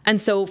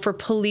 And so for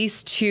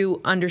police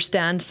to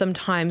understand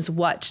sometimes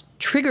what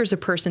triggers a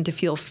person to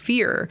feel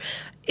fear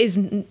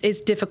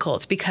is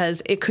difficult,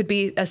 because it could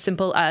be as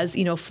simple as,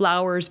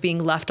 flowers being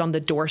left on the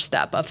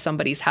doorstep of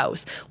somebody's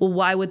house. Well,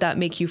 why would that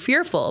make you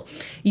fearful?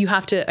 You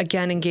have to,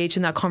 again, engage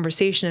in that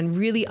conversation and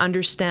really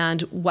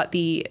understand what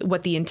the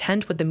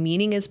intent, what the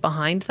meaning is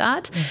behind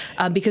that,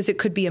 because it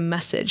could be a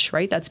message,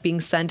 right, that's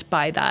being sent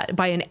by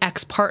an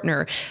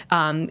ex-partner,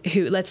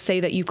 who, let's say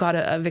that you've got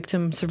a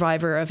victim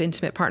survivor of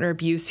intimate partner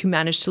abuse who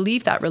managed to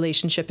leave that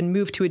relationship and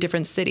move to a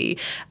different city,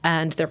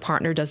 and their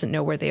partner doesn't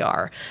know where they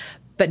are.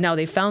 But now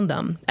they've found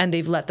them, and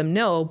they've let them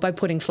know by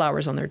putting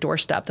flowers on their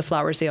doorstep, the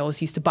flowers they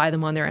always used to buy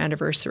them on their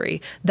anniversary.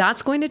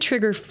 That's going to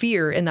trigger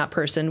fear in that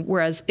person,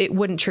 whereas it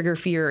wouldn't trigger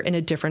fear in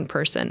a different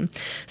person.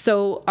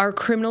 So our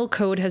criminal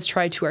code has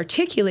tried to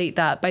articulate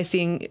that by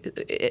saying,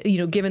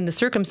 given the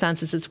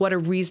circumstances, it's what a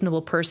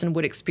reasonable person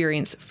would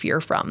experience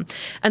fear from.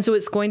 And so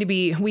it's going to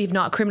be, we've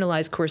not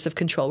criminalized coercive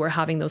control. We're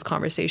having those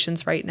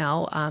conversations right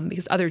now,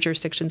 because other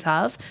jurisdictions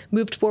have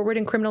moved forward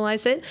and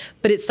criminalized it.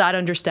 But it's that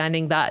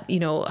understanding that,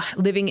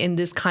 living in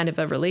this kind of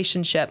a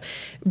relationship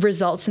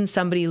results in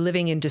somebody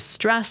living in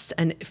distress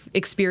and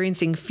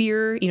experiencing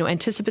fear,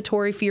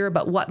 anticipatory fear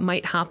about what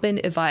might happen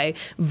if I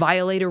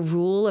violate a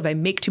rule, if I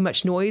make too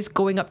much noise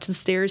going up to the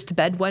stairs to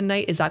bed one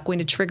night. Is that going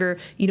to trigger,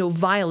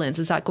 violence?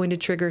 Is that going to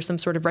trigger some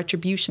sort of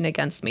retribution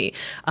against me?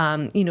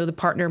 The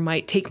partner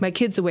might take my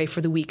kids away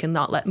for the week and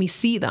not let me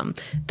see them.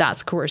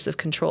 That's coercive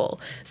control.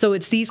 So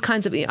it's these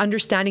kinds of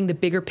understanding the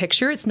bigger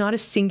picture. It's not a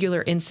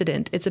singular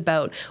incident. It's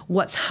about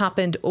what's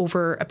happened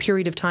over a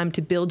period of time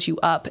to build you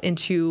up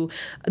into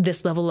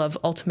this level of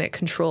ultimate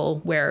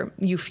control where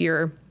you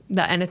fear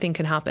that anything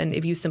can happen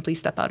if you simply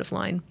step out of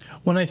line.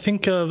 When I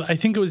think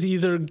it was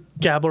either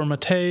Gabor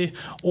Mate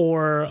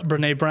or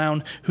Brene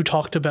Brown who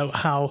talked about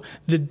how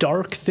the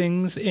dark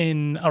things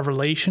in a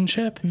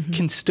relationship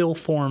can still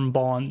form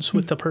bonds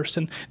with the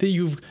person, that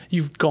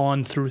you've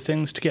gone through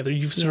things together,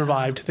 you've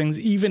survived things,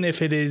 even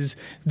if it is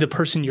the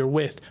person you're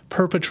with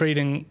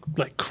perpetrating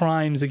like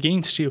crimes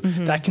against you,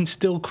 that can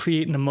still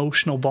create an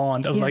emotional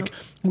bond of like,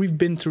 we've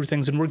been through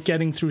things and we're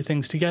getting through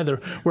things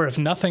together, where if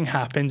nothing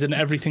happens and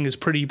everything is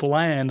pretty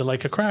bland,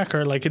 like a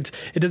cracker, like it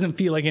doesn't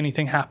feel like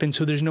anything happened,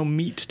 so there's no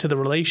meat to the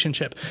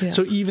relationship.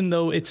 So even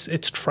though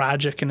it's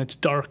tragic and it's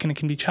dark and it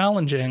can be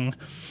challenging,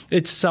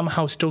 it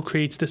somehow still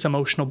creates this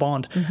emotional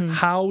bond.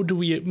 How do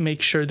we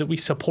make sure that we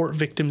support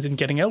victims in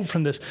getting out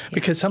from this?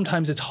 Because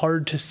sometimes it's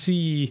hard to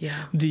see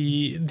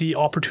the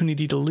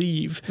opportunity to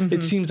leave.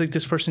 It seems like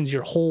this person's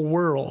your whole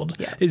world.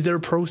 Is there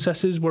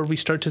processes where we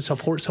start to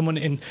support someone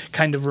in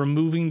kind of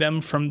removing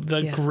them from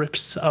the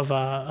grips of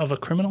a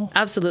criminal?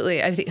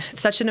 Absolutely. I think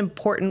it's such an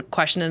important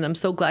question, and I'm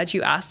so glad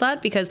you asked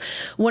that, because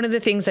one of the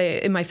things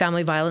in my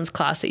family violence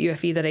class at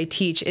UFE that I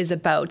teach is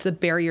about the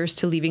barriers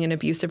to leaving an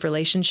abusive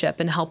relationship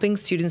and helping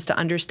students to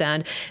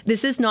understand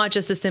this is not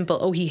just a simple,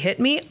 oh, he hit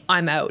me,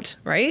 I'm out,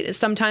 right?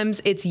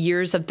 Sometimes it's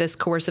years of this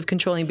coercive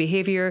controlling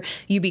behavior.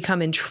 You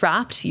become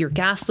entrapped, you're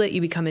gaslit,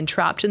 you become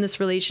entrapped in this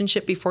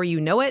relationship before you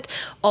know it.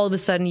 All of a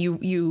sudden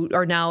you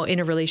are now in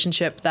a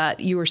relationship that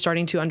you are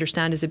starting to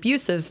understand is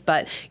abusive,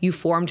 but you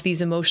formed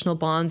these emotional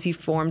bonds, you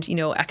formed,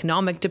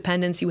 economic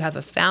dependence, you have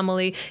a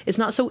family. It's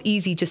not so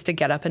easy just to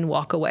get up and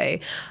walk away.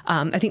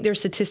 I think there are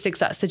statistics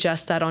that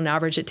suggest that on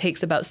average it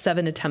takes about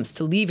 7 attempts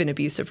to leave an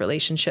abusive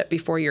relationship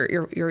before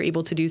you're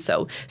able to do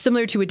so.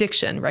 Similar to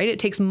addiction, right? It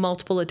takes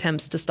multiple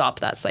attempts to stop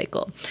that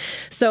cycle.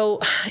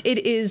 So it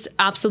is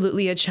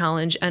absolutely a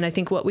challenge, and I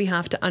think what we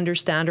have to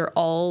understand are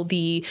all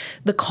the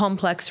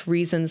complex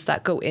reasons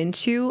that go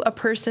into a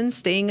person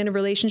staying in a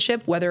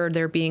relationship, whether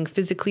they're being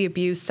physically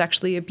abused,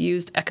 sexually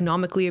abused,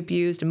 economically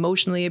abused,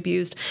 emotionally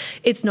abused.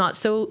 It's not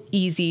so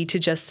easy to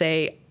just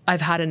say,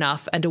 I've had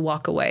enough, and to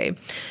walk away.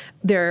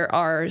 There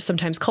are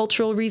sometimes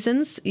cultural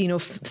reasons.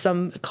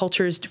 Some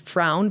cultures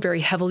frown very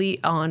heavily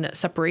on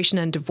separation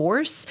and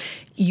divorce.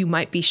 You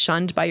might be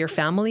shunned by your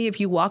family if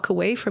you walk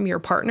away from your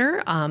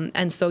partner.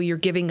 And so you're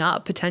giving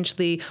up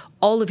potentially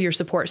all of your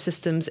support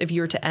systems if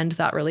you're to end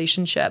that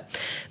relationship.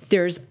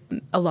 There's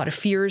a lot of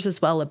fears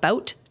as well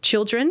about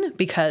children,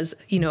 because,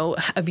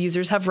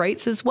 abusers have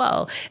rights as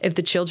well. If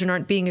the children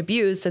aren't being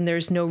abused, and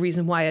there's no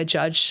reason why a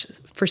judge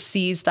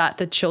foresees that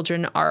the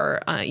children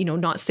are,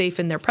 not safe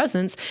in their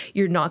presence,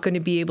 you're not going to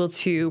be able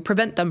to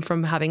prevent them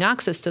from having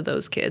access to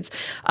those kids.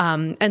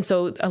 And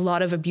so a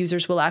lot of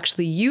abusers will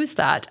actually use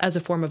that as a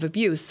form of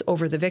abuse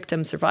over the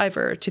victim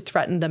survivor to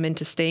threaten them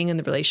into staying in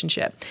the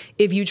relationship.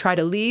 If you try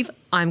to leave,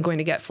 I'm going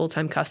to get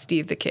full-time custody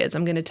of the kids.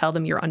 I'm going to tell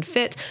them you're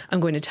unfit. I'm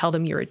going to tell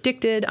them you're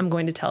addicted. I'm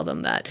going to tell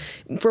them that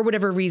for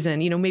whatever reason,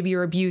 maybe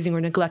you're abusing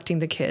or neglecting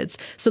the kids.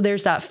 So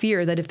there's that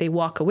fear that if they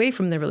walk away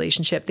from the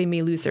relationship, they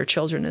may lose their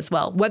children as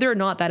well, whether or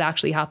not that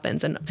actually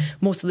happens. And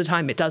most of the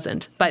time it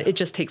doesn't, but it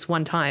just takes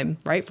one time,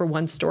 right? For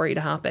one story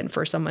to happen,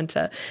 for someone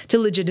to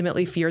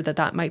legitimately fear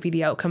that might be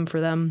the outcome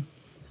for them.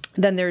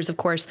 Then there's, of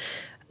course,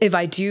 if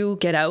I do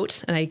get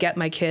out and I get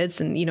my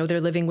kids and,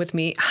 they're living with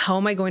me, how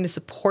am I going to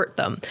support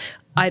them?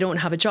 I don't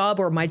have a job,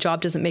 or my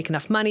job doesn't make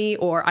enough money,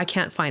 or I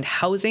can't find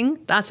housing.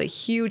 That's a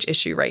huge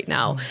issue right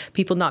now.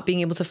 People not being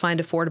able to find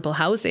affordable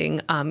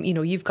housing.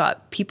 You've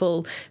got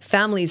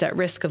families at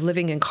risk of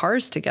living in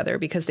cars together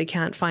because they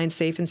can't find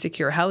safe and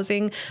secure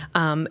housing.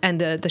 And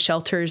the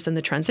shelters and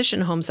the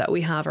transition homes that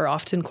we have are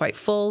often quite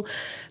full.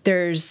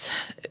 There's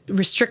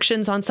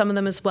restrictions on some of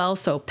them as well.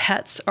 So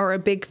pets are a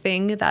big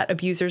thing that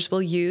abusers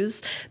will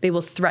use. They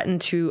will threaten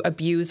to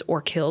abuse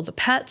or kill the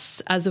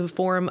pets as a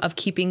form of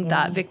keeping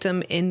that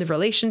victim in the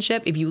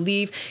relationship. If you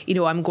leave,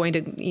 I'm going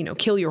to,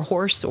 kill your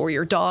horse or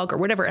your dog or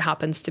whatever it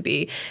happens to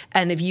be.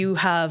 And if you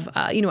have,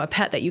 a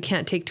pet that you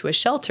can't take to a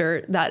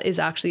shelter, that is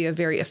actually a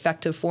very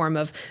effective form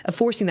of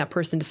forcing that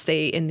person to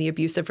stay in the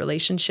abusive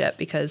relationship,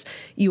 because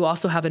you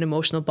also have an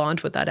emotional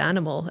bond with that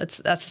animal.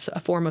 That's a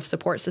form of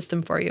support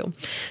system for you.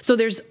 So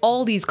there's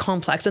all these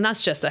complex, and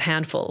that's just a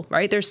handful,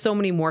 right? There's so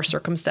many more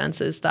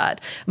circumstances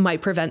that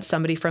might prevent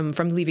somebody from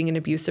leaving an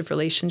abusive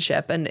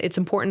relationship. And it's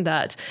important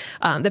that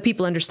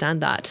people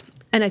understand that.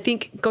 And I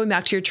think, going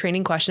back to your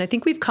training question, I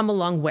think we've come a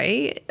long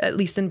way, at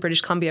least in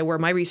British Columbia, where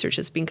my research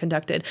is being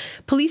conducted.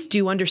 Police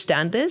do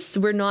understand this.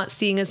 We're not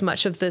seeing as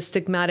much of the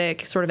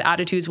stigmatic sort of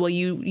attitudes, well,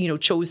 you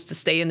chose to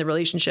stay in the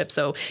relationship,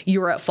 so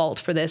you're at fault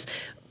for this.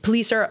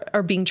 Police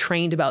are being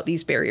trained about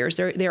these barriers.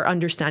 They're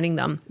understanding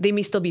them. They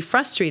may still be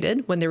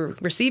frustrated when they're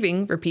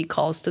receiving repeat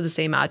calls to the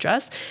same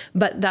address,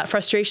 but that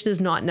frustration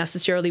is not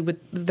necessarily with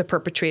the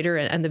perpetrator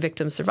and the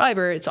victim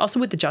survivor. It's also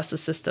with the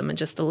justice system and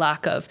just the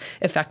lack of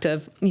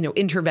effective,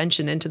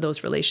 intervention into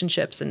those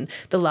relationships, and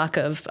the lack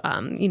of,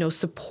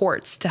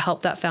 supports to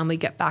help that family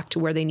get back to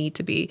where they need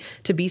to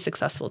be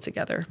successful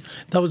together.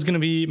 That was going to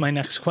be my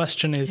next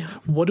question is,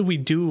 what do we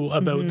do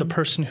about the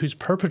person who's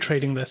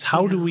perpetrating this?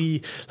 How do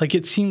we,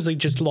 it seems like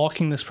just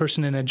locking this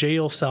person in a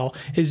jail cell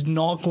is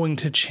not going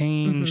to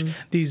change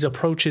these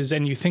approaches.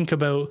 And you think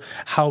about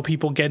how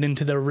people get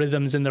into their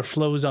rhythms and their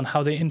flows on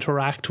how they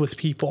interact with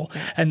people.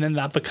 And then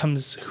that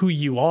becomes who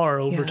you are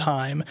over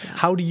time.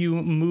 How do you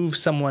move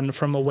someone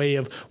from a way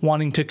of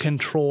wanting to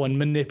control and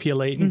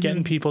manipulate and get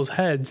in people's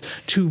heads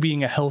to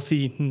being a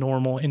healthy,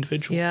 normal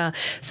individual? Yeah.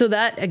 So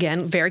that,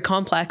 again, very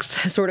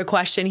complex sort of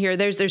question here.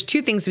 There's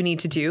two things we need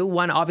to do.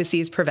 One, obviously,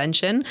 is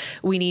prevention.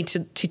 We need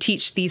to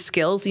teach these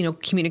skills,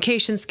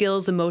 communication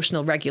skills,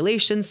 emotional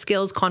regulation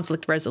skills,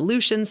 conflict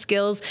resolution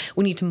skills.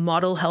 We need to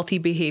model healthy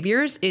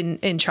behaviors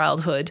in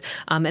childhood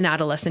and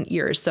adolescent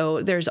years.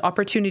 So there's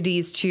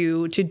opportunities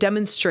to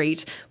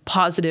demonstrate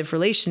positive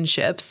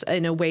relationships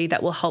in a way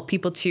that will help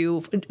people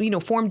to,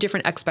 form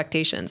different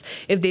expectations.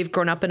 If they've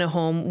grown up in a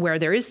home where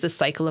there is this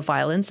cycle of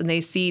violence and they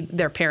see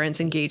their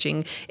parents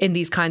engaging in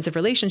these kinds of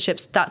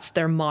relationships, that's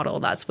their model.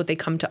 That's what they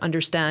come to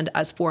understand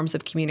as forms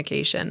of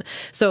communication.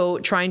 So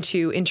trying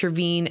to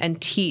intervene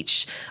and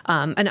teach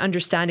an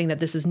understanding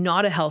that this is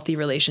not a healthy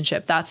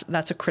relationship,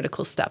 that's a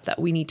critical step that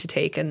we need to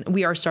take. And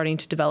we are starting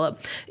to develop,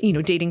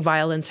 dating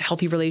violence,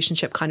 healthy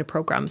relationship kind of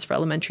programs for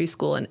elementary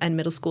school and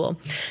middle school.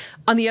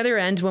 On the other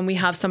end, when we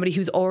have somebody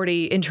who's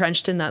already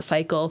entrenched in that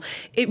cycle,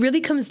 it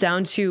really comes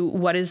down to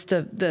what is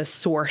the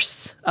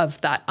source of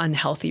that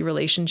unhealthy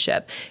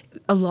relationship.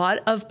 A lot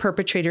of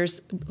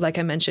perpetrators, like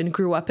I mentioned,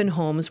 grew up in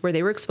homes where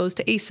they were exposed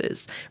to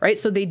ACEs, right?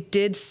 So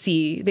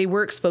they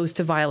were exposed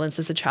to violence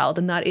as a child,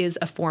 and that is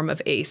a form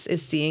of ACE,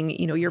 is seeing,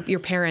 your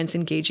parents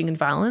engaging in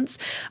violence,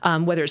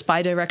 whether it's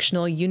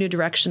bidirectional,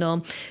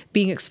 unidirectional.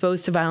 Being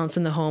exposed to violence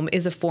in the home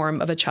is a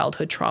form of a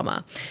childhood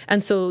trauma.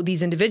 And so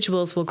these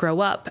individuals will grow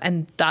up,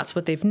 and that's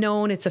what they've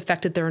known. It's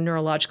affected their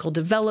neurological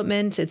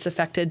development. It's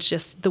affected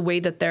just the way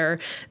that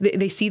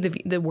they see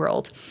the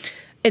world.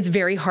 It's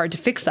very hard to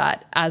fix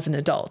that as an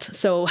adult.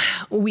 So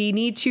we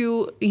need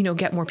to,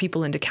 get more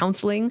people into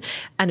counseling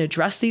and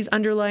address these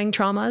underlying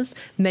traumas.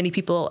 Many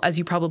people, as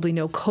you probably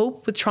know,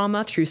 cope with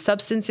trauma through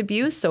substance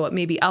abuse. So it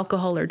may be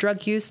alcohol or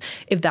drug use.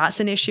 If that's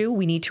an issue,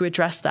 we need to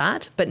address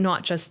that, but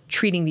not just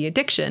treating the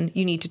addiction.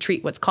 You need to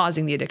treat what's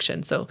causing the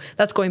addiction. So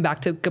that's going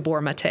back to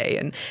Gabor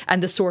Mate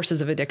and the sources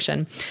of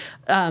addiction.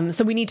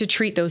 So we need to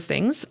treat those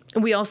things.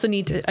 We also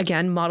need to,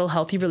 again, model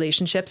healthy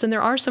relationships. And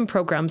there are some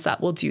programs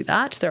that will do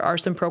that. There are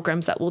some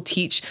programs that will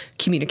teach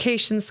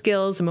communication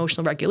skills,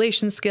 emotional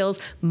regulation skills.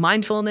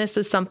 Mindfulness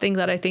is something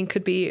that I think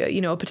could be,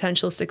 a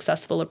potential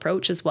successful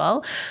approach as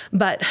well.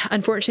 But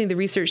unfortunately, the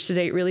research to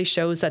date really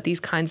shows that these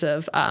kinds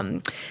of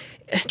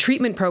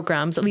treatment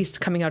programs, at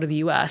least coming out of the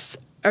US,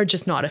 are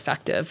just not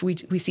effective. We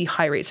see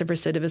high rates of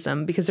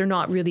recidivism because they're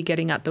not really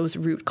getting at those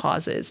root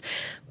causes.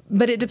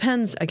 But it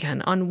depends,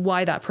 again, on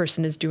why that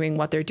person is doing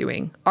what they're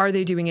doing. Are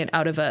they doing it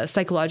out of a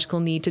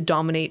psychological need to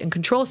dominate and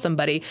control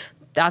somebody?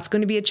 That's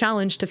going to be a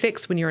challenge to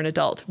fix when you're an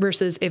adult,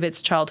 versus if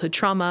it's childhood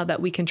trauma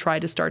that we can try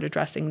to start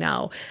addressing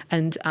now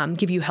and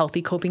give you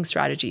healthy coping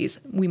strategies.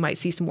 We might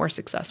see some more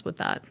success with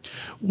that.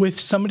 With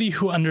somebody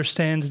who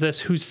understands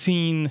this, who's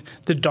seen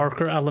the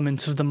darker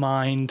elements of the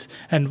mind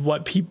and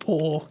what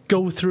people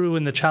go through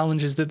and the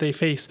challenges that they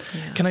face,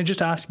 can I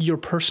just ask your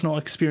personal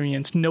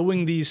experience,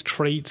 knowing these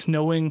traits,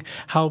 knowing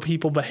how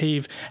people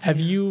behave,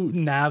 have you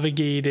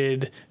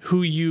navigated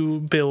who you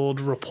build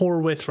rapport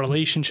with,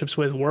 relationships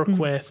with, work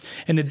with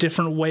in a different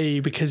different way,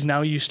 because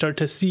now you start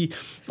to see,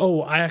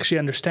 oh, I actually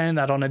understand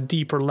that on a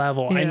deeper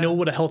level. I know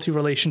what a healthy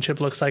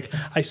relationship looks like.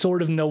 I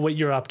sort of know what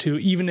you're up to,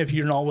 even if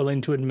you're not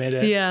willing to admit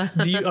it. Yeah.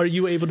 Are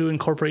you able to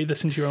incorporate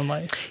this into your own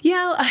life?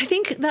 Yeah, I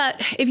think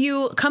that if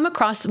you come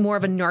across more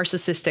of a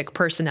narcissistic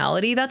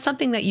personality, that's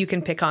something that you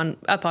can pick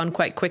up on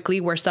quite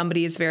quickly, where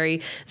somebody is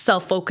very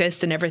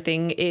self-focused and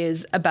everything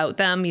is about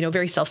them,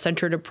 very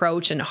self-centered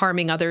approach and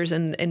harming others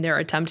in their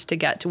attempt to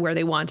get to where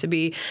they want to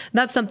be.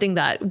 That's something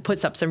that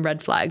puts up some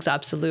red flags,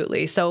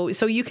 absolutely. So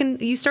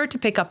you start to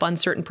pick up on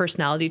certain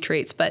personality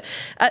traits, but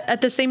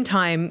at the same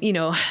time,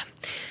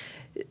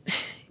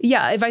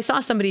 yeah, if I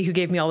saw somebody who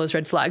gave me all those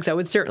red flags, I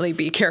would certainly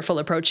be careful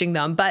approaching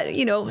them. But,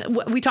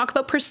 we talk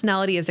about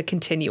personality as a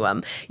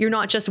continuum. You're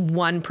not just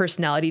one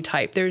personality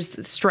type.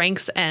 There's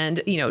strengths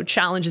and,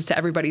 challenges to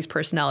everybody's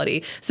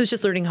personality. So it's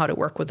just learning how to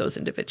work with those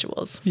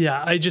individuals.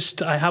 Yeah,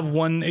 I have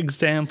one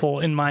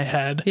example in my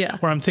head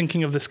where I'm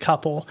thinking of this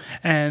couple,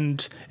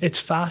 and it's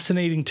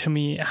fascinating to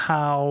me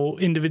how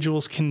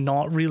individuals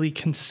cannot really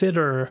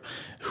consider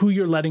who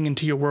you're letting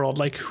into your world,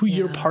 like who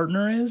your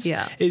partner is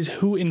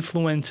who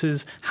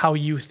influences how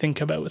you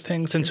think about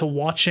things. And so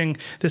watching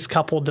this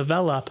couple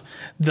develop,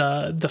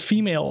 the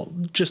female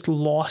just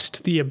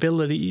lost the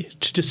ability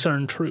to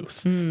discern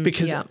truth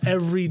because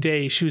every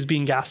day she was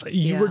being gaslit.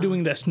 You were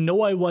doing this.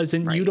 No, I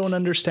wasn't. Right. You don't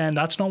understand.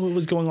 That's not what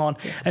was going on.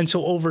 Yeah. And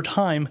so over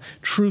time,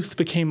 truth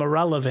became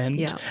irrelevant.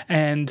 Yeah.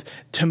 And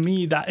to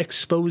me, that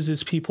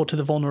exposes people to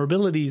the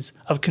vulnerabilities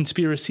of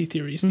conspiracy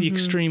theories, the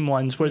extreme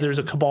ones where there's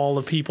a cabal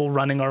of people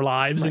running our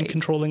lives and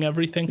controlling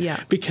everything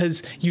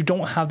because you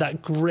don't have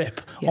that grip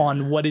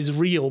on what is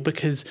real,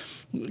 because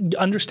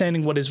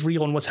understanding what is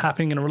real and what's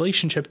happening in a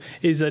relationship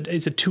is a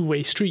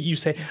two-way street. You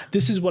say,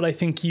 this is what I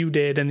think you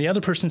did, and the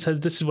other person says,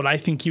 this is what I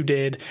think you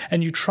did,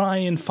 and you try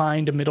and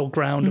find a middle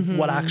ground of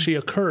what actually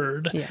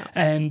occurred. Yeah.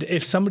 And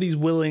if somebody's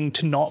willing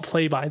to not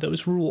play by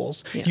those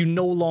rules, you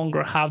no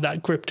longer have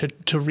that grip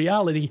to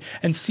reality.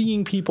 And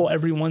seeing people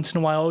every once in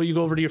a while, you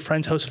go over to your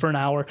friend's house for an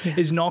hour,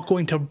 is not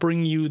going to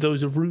bring you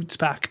those roots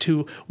back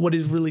to what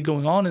is really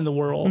going on in the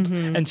world.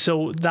 And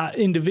so that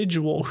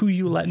individual who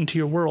you let into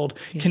your world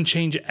can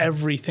change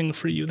everything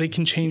for you. They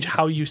can change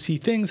how you see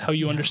things, how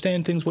you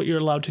understand things, what you're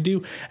allowed to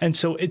do. And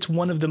so it's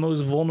one of the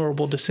most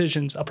vulnerable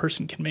decisions a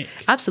person can make.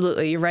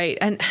 Absolutely, you're right.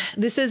 And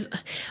this is,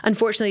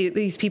 unfortunately,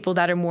 these people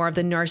that are more of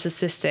the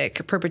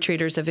narcissistic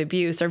perpetrators of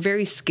abuse are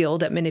very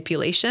skilled at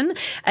manipulation.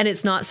 And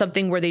it's not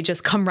something where they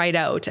just come right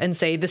out and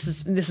say, this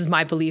is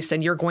my beliefs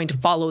and you're going to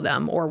follow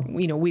them, or,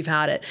 we've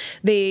had it.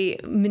 They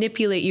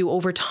manipulate you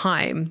over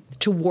time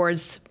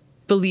towards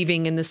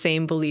believing in the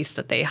same beliefs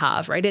that they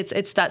have, right?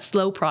 It's that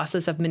slow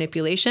process of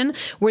manipulation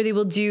where they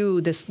will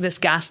do this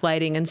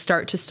gaslighting and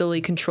start to slowly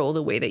control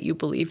the way that you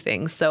believe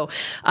things. So,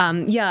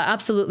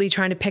 absolutely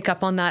trying to pick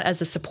up on that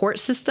as a support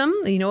system.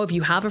 If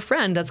you have a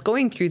friend that's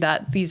going through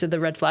that, these are the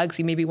red flags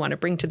you maybe want to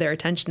bring to their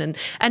attention,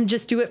 and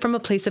just do it from a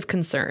place of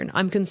concern.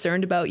 I'm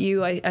concerned about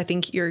you. I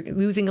think you're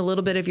losing a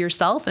little bit of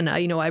yourself, and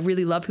I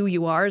really love who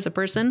you are as a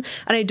person,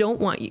 and I don't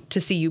want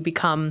to see you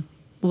become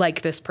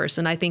like this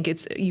person. I think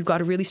you've got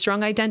a really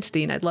strong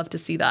identity, and I'd love to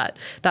see that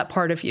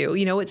part of you.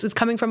 It's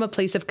coming from a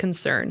place of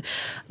concern.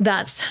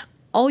 That's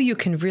all you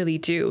can really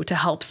do to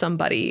help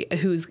somebody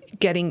who's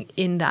getting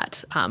in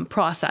that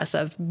process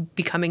of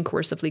becoming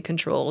coercively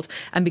controlled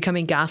and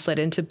becoming gaslit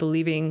into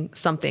believing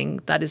something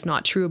that is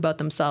not true about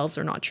themselves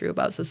or not true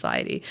about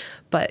society.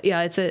 But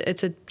yeah, it's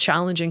a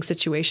challenging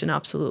situation,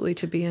 absolutely,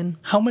 to be in.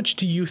 How much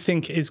do you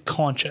think is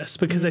conscious?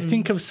 Because I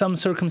think of some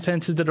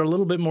circumstances that are a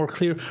little bit more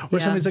clear, where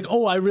somebody's like,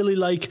 oh, I really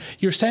like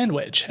your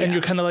sandwich. And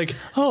you're kind of like,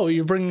 oh,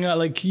 you're bringing out,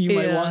 like, you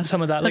might want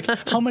some of that. Like,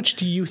 how much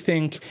do you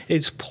think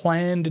is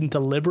planned and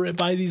deliberate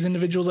by these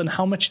individuals? And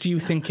how much do you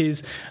think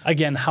is,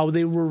 again, how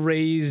they were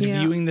raised,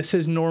 viewing this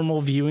as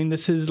normal, viewing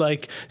this as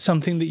like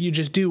something that you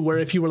just do, where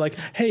if you were like,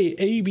 hey,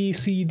 A, B,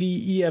 C,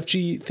 D, E, F,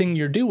 G thing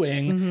you're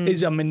doing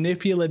is a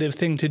manipulative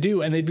thing to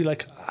do. And they'd be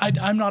like,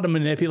 I'm not a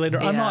manipulator.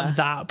 I'm not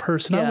that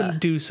person. I wouldn't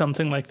do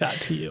something like that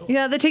to you.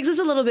 Yeah, that takes us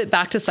a little bit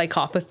back to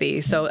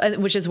psychopathy. So,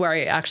 which is where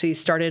I actually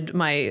started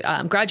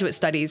my graduate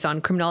studies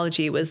on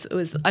criminology, was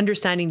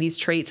understanding these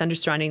traits,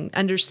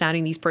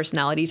 understanding these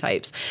personality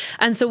types.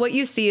 And so what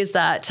you see is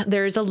that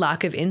there's a lack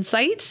of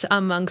insight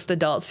amongst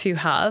adults who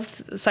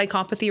have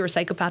psychopathy or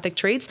psychopathic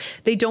traits.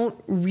 They don't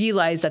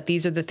realize that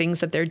these are the things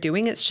that they're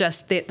doing. It's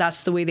just that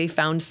that's the way they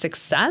found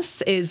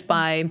success, is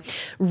by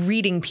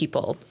reading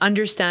people,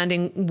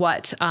 understanding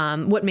what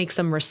makes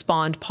them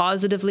respond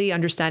positively,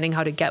 understanding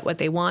how to get what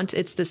they want.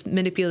 It's this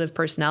manipulative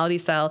personality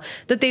style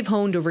that they've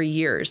honed over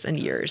years and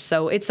years.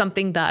 So it's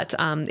something that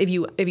if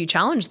you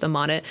challenge them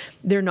on it,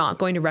 they're not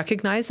going to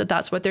recognize that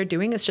that's what they're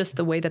doing. It's just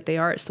the way that they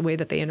are. It's the way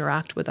that they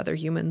interact with other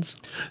humans.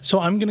 So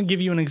I'm going going to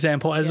give you an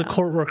example. As a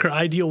court worker,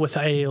 I deal with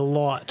a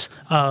lot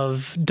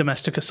of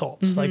domestic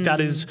assaults. Like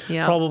that is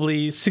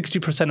probably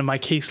 60% of my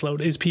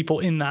caseload is people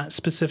in that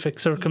specific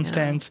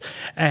circumstance.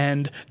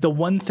 And the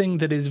one thing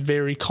that is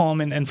very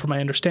common, and from my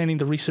understanding,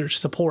 the research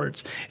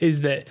supports,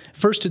 is that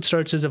first it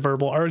starts as a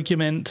verbal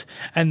argument,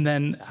 and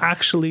then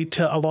actually,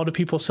 to a lot of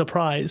people's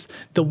surprise,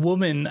 the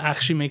woman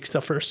actually makes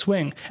the first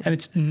swing, and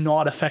it's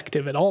not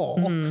effective at all.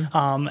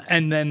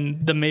 And then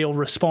the male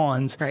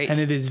responds, and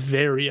it is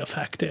very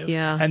effective.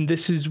 And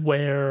this is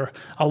where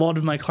a lot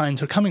of my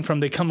clients are coming from.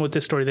 They come with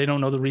this story. They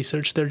don't know the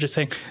research. They're just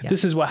saying,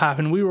 this is what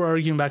happened. We were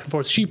arguing back and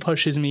forth. She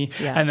pushes me,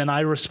 and then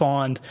I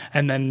respond,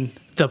 and then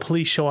the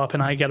police show up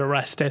and I get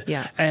arrested.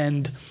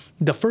 And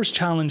the first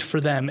challenge for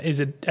them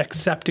is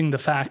accepting the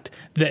fact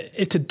that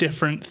it's a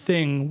different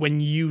thing when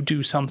you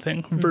do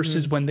something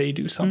versus when they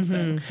do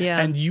something.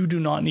 And you do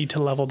not need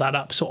to level that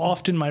up. So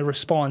often my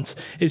response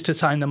is to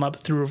sign them up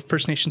through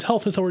First Nations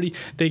Health Authority.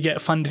 They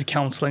get funded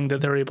counseling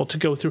that they're able to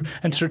go through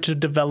and start to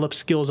develop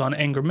skills on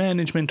anger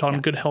management, on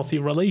good, healthy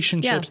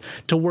relationships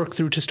to work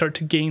through to start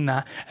to gain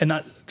that. And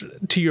that,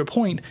 to your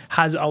point,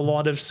 has a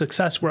lot of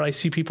success where I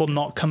see people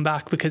not come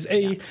back because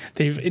A,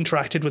 they've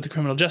interacted with the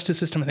criminal justice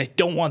system and they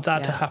don't want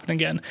that to happen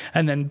again.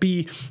 And then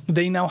B,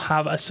 they now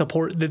have a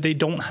support that they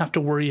don't have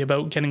to worry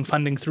about getting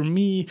funding through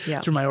me,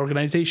 through my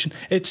organization.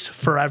 It's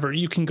forever.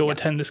 You can go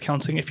attend this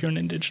counseling if you're an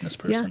Indigenous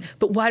person.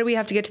 But why do we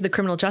have to get to the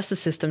criminal justice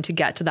system to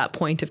get to that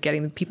point of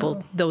getting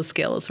people those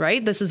skills,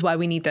 right? This is why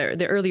we need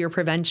the earlier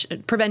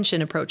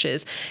prevention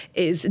approaches,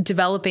 is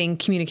developing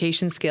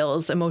communication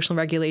skills, emotional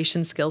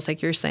regulation skills,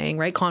 like you're saying,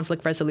 right?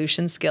 Conflict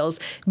resolution skills,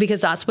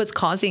 because that's what's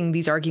causing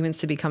these arguments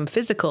to become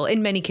physical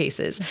in many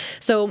cases.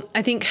 So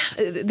I think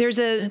there's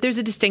a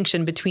distinction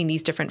between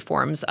these different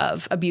forms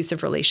of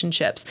abusive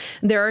relationships.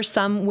 There are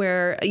some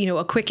where,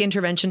 a quick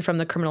intervention from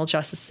the criminal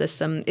justice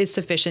system is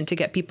sufficient to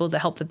get people the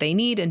help that they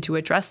need and to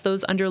address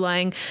those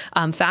underlying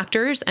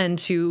factors and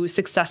to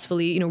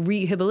successfully,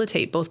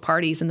 rehabilitate both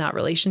parties in that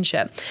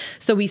relationship.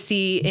 So we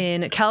see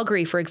in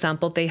Calgary, for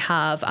example, they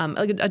have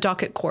a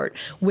docket court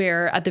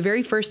where at the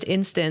very first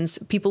instance,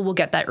 people will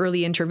get that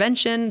early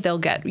intervention. They'll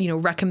get,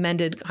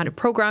 recommended kind of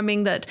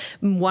programming that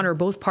one or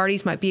both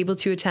parties might be able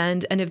to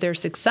attend. And if they're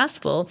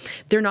successful,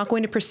 they're not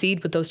going to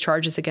proceed with those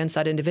charges against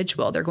that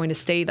individual. They're going to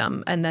stay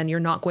them. And then you're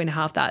not going to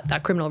have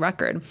that criminal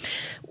record.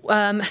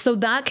 So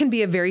that can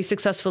be a very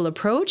successful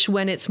approach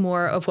when it's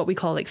more of what we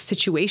call like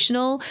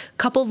situational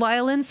couple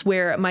violence,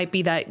 where it might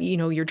be that,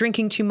 you're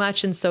drinking too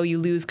much and so you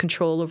lose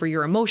control over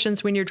your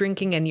emotions when you're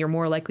drinking and you're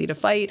more likely to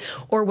fight,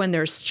 or when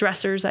there's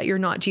stressors that you're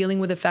not dealing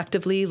with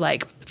effectively,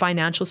 like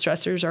financial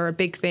stressors are a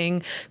big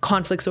thing.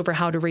 Conflicts over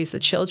how to raise the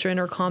children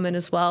are common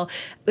as well.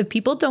 If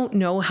people don't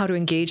know how to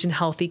engage in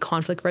healthy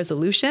conflict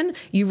resolution,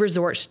 you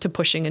resort to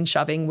pushing and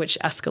shoving, which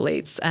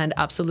escalates. And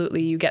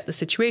absolutely, you get the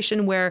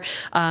situation where,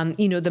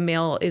 the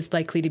male is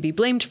likely to be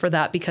blamed for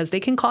that because they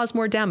can cause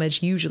more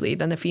damage usually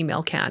than the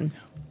female can.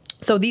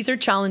 So these are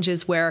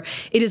challenges where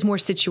it is more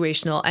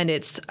situational, and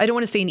it's, I don't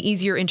want to say an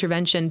easier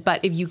intervention, but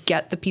if you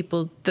get the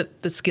people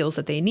the skills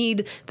that they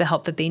need, the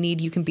help that they need,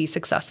 you can be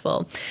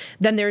successful.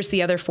 Then there's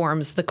the other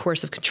forms, the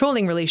coercive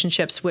controlling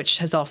relationships, which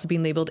has also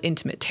been labeled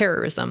intimate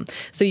terrorism.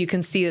 So you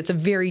can see it's a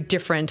very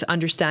different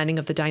understanding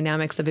of the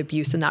dynamics of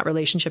abuse in that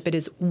relationship. It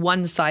is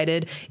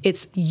one-sided.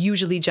 It's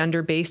usually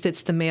gender-based.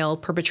 It's the male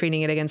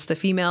perpetrating it against the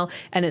female,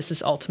 and it's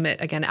this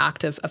ultimate, again,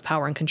 act of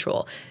power and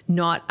control.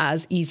 Not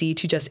as easy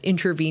to just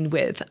intervene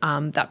with.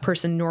 That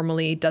person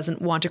normally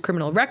doesn't want a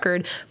criminal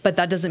record, but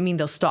that doesn't mean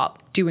they'll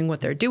stop doing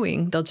what they're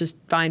doing. They'll just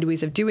find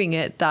ways of doing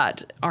it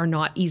that are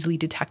not easily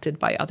detected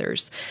by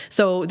others.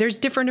 So there's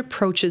different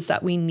approaches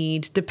that we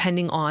need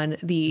depending on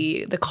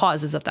the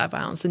causes of that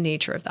violence, the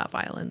nature of that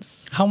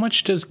violence. How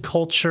much does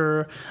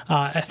culture,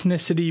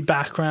 ethnicity,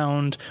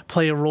 background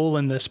play a role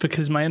in this?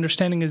 Because my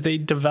understanding is they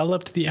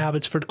developed the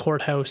Abbotsford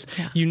Courthouse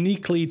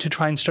uniquely to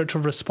try and start to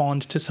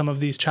respond to some of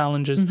these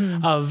challenges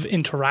of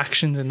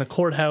interactions in the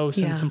courthouse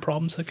and some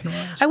problems that can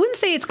arise. I wouldn't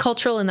say it's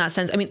cultural in that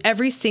sense. I mean,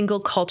 every single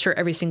culture,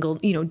 every single,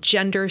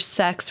 gender,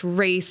 sex,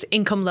 race,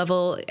 income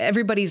level,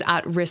 everybody's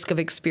at risk of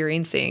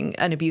experiencing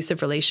an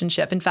abusive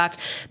relationship. In fact,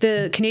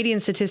 the Canadian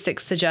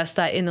statistics suggest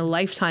that in a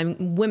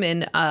lifetime,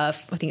 women, I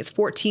think it's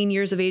 14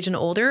 years of age and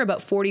older, about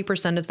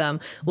 40% of them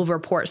will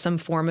report some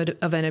form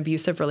of an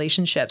abusive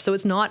relationship. So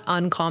it's not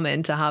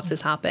uncommon to have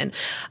this happen.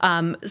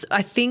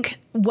 I think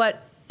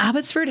what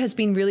Abbotsford has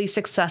been really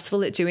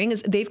successful at doing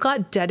is they've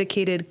got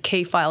dedicated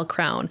K-file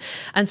Crown.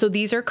 And so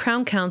these are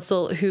Crown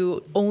Counsel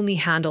who only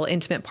handle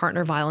intimate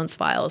partner violence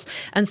files.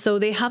 And so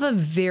they have a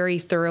very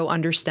thorough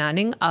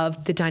understanding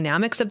of the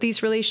dynamics of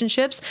these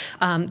relationships.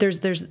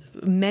 There's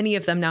many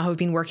of them now who have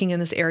been working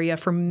in this area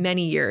for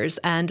many years,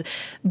 and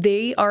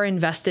they are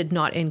invested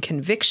not in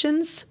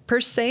convictions per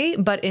se,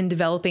 but in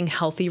developing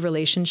healthy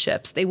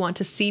relationships. They want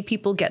to see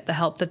people get the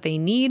help that they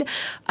need.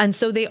 And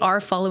so they are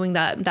following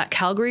that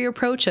Calgary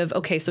approach of,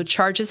 okay, so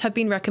charges have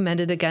been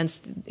recommended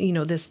against,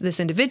 this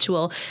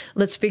individual.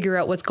 Let's figure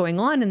out what's going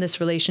on in this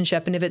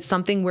relationship. And if it's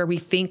something where we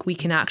think we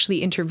can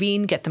actually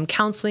intervene, get them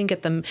counseling,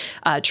 get them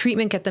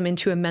treatment, get them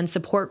into a men's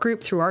support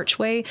group through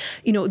Archway,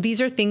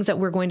 these are things that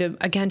we're going to,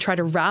 again, try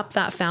to wrap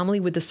that family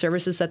with the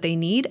services that they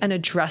need and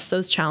address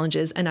those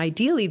challenges. And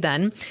ideally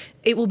then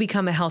it will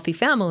become a healthy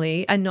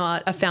family and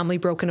not a family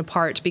broken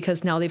apart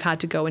because now they've had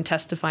to go and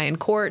testify in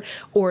court,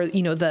 or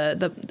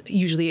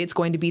usually it's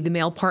going to be the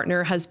male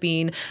partner has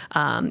been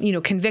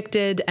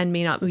convicted and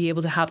may not be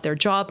able to have their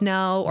job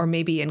now, or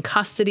maybe in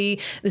custody.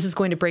 This is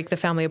going to break the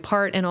family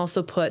apart and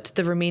also put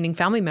the remaining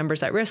family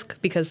members at risk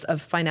because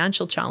of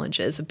financial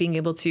challenges of being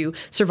able to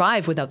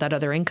survive without that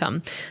other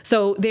income.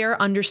 So they're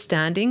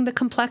understanding the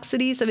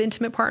complexities of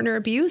intimate partner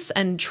abuse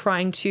and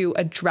trying to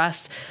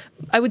address,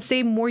 I would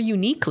say, more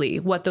uniquely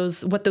what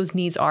those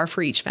needs are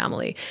for each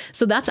family.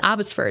 So that's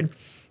Abbotsford.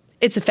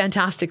 It's a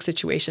fantastic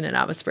situation in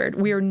Abbotsford.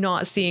 We are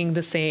not seeing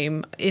the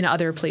same in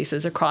other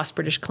places across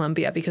British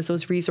Columbia because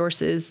those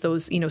resources,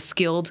 those,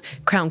 skilled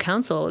Crown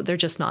Counsel, they're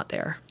just not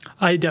there.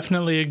 I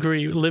definitely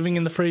agree. Living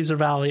in the Fraser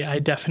Valley, I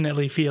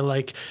definitely feel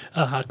like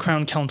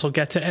Crown Counsel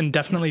gets it and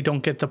definitely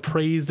don't get the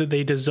praise that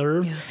they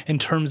deserve in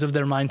terms of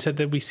their mindset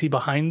that we see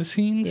behind the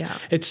scenes. Yeah.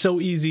 It's so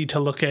easy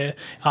to look at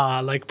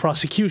like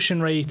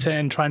prosecution rates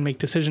and try and make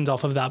decisions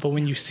off of that. But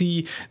when you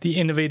see the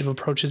innovative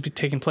approaches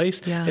taking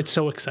place, it's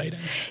so exciting.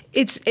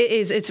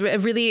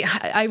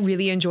 I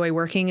really enjoy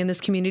working in this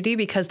community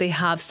because they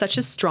have such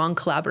a strong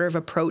collaborative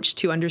approach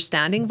to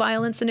understanding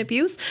violence and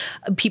abuse.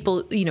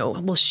 People,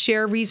 will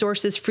share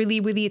resources freely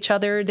with each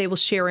other. They will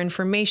share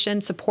information,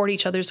 support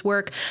each other's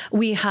work.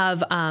 We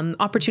have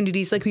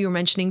opportunities, like we were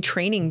mentioning,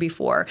 training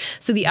before.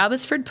 So the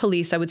Abbotsford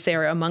Police, I would say,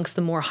 are amongst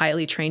the more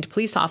highly trained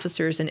police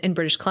officers in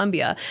British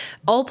Columbia.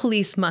 All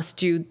police must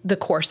do the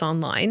course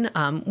online,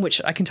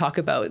 which I can talk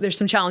about. There's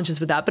some challenges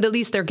with that, but at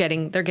least they're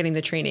getting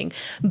the training.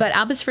 But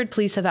Abbotsford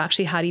Police have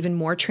actually had even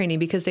more training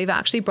because they've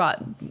actually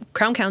brought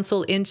Crown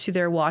Counsel into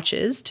their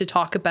watches to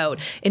talk about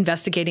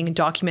investigating and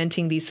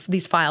documenting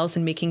these files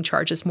and making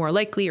charges more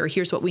likely, or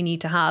here's what we need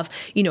to have,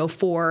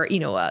 for,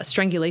 a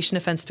strangulation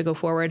offense to go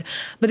forward.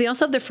 But they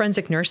also have the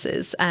forensic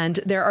nurses, and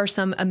there are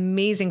some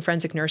amazing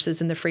forensic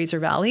nurses in the Fraser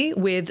Valley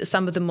with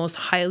some of the most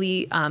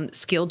highly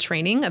skilled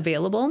training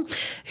available,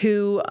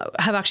 who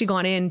have actually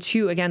gone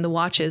into, again, the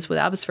watches with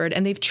Abbotsford,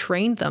 and they've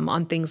trained them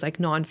on things like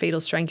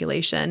non-fatal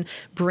strangulation,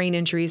 brain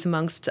injuries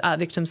amongst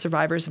victim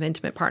survivors of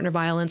intimate partner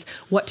violence,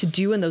 what to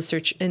do in those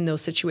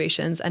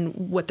situations, and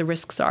what the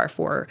risks are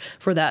for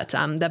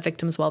that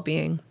victim's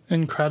well-being.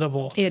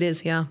 Incredible. It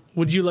is, yeah.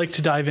 Would you like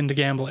to dive into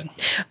gambling?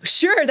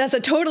 Sure, that's a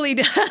totally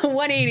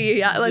 180.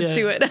 Yeah, let's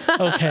do it.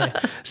 Okay,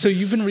 so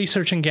you've been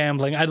researching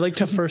gambling. I'd like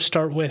to first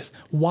start with,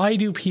 why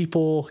do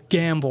people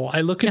gamble?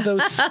 I look at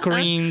those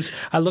screens,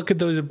 I look at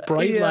those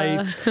bright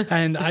lights,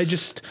 and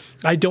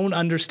I don't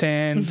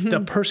understand the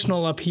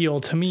personal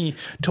appeal to me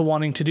to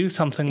wanting to do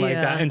something like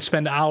that and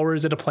spend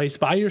hours at a place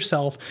by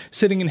yourself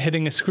sitting and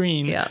hitting a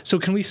screen. Yeah. So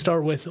can we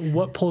start with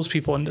what pulls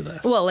people into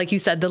this? Well, like you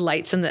said, the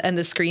lights and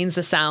the screens,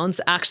 the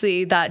sounds, actually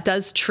that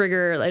does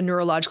trigger a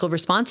neurological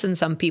response in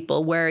some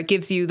people where it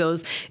gives you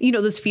those,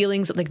 those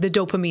feelings like the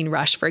dopamine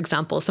rush, for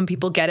example. Some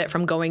people get it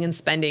from going and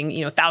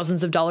spending,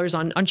 thousands of dollars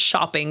on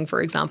shopping,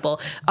 for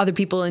example. Other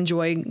people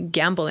enjoy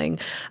gambling.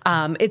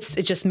 It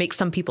just makes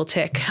some people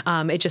tick.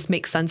 It just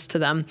makes sense to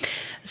them.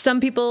 Some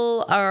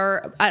people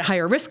are at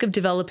higher risk of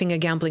developing a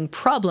gambling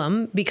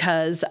problem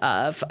because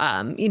of,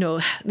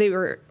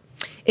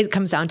 it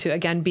comes down to,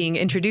 again, being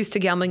introduced to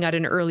gambling at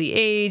an early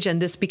age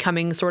and this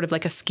becoming sort of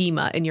like a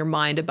schema in your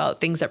mind about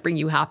things that bring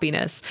you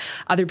happiness.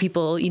 Other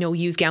people,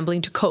 use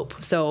gambling to cope.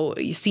 So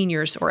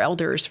seniors or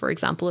elders, for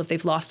example, if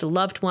they've lost a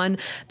loved one,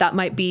 that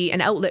might be an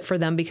outlet for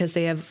them because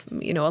they have,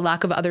 a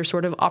lack of other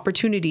sort of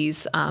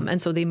opportunities. And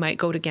so they might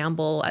go to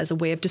gamble as a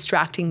way of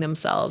distracting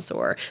themselves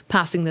or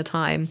passing the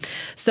time.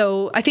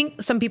 So I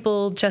think some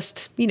people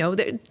just,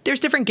 there's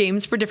different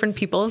games for different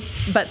people,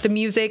 but the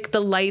music,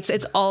 the lights,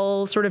 it's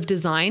all sort of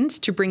designed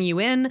to bring you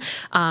in.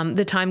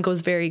 The time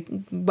goes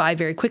by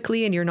very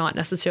quickly, and you're not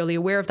necessarily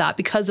aware of that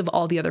because of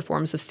all the other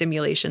forms of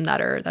stimulation that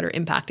are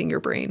impacting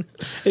your brain.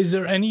 Is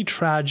there any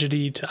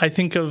tragedy? I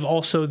think of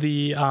also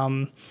the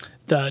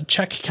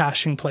check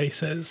cashing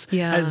places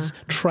as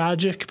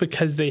tragic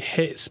because they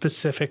hit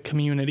specific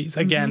communities.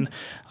 Again,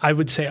 I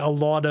would say a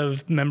lot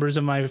of members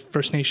of my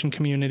First Nation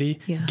community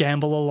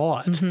gamble a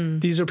lot.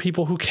 These are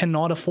people who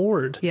cannot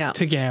afford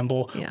to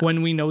gamble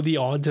when we know the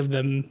odds of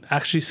them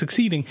actually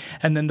succeeding.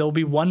 And then there'll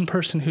be one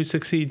person who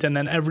succeeds and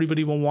then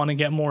everybody will want to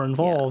get more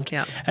involved.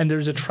 And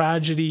there's a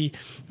tragedy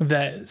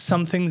that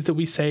some things that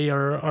we say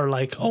are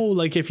like,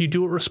 if you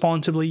do it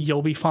responsibly,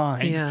 you'll be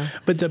fine.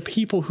 But the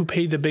people who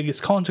pay the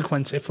biggest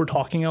consequence, if we're talking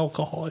talking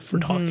alcohol, if we're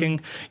talking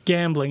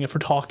gambling, if we're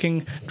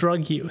talking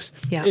drug use,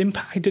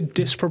 impact a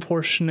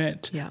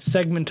disproportionate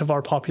segment of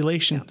our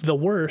population, the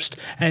worst,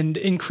 and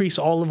increase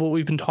all of what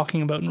we've been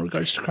talking about in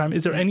regards to crime.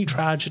 Is there any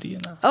tragedy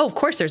in that? Oh, of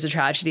course there's a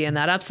tragedy in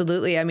that.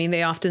 Absolutely. I mean,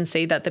 they often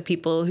say that the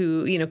people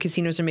who,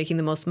 casinos are making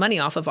the most money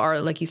off of are,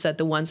 like you said,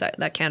 the ones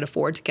that can't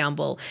afford to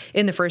gamble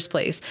in the first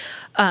place.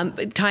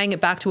 Tying it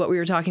back to what we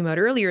were talking about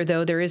earlier,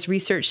 though, there is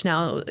research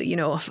now,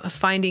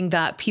 finding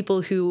that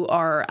people who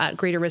are at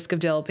greater risk of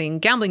developing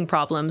gambling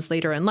problems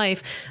later in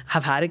life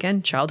have had,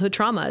 again, childhood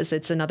traumas.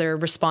 It's another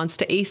response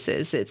to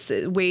ACEs. It's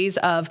ways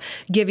of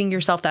giving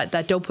yourself that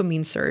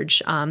dopamine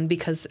surge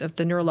because of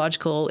the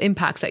neurological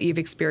impacts that you've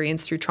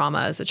experienced through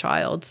trauma as a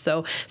child.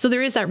 So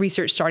there is that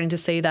research starting to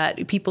say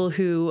that people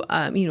who,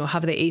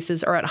 have the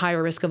ACEs are at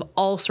higher risk of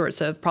all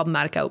sorts of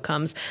problematic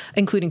outcomes,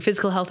 including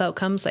physical health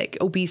outcomes like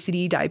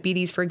obesity,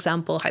 diabetes, for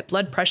example, high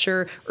blood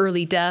pressure,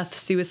 early death,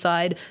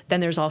 suicide. Then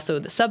there's also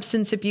the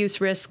substance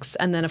abuse risks.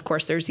 And then, of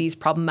course, there's these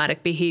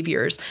problematic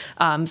behaviors,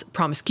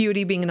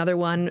 promiscuity being another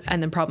one,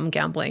 and then problem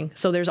gambling.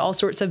 So there's all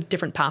sorts of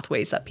different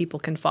pathways that people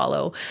can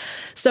follow.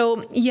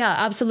 So yeah,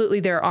 absolutely,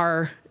 there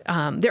are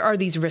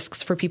these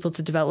risks for people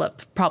to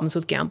develop problems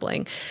with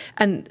gambling,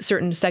 and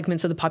certain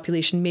segments of the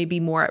population may be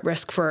more at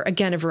risk for,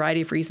 again, a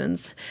variety of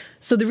reasons.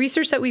 So the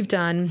research that we've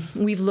done,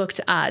 we've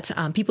looked at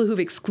people who've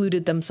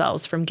excluded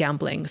themselves from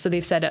gambling. So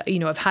they've said,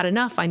 I've had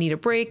enough. I need a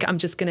break. I'm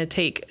just going to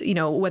take,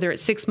 whether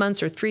it's 6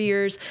 months or 3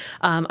 years,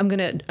 I'm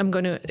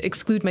going to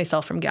exclude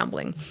myself from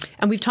gambling.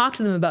 And we've talked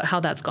to them about how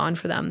that's gone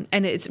for them.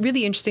 And it's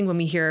really interesting when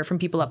we hear from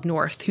people up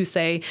north who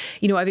say,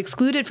 I've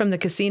excluded from the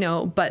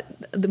casino, but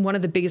one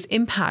of the biggest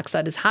impacts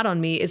that has had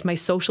on me is my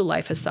social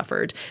life has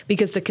suffered,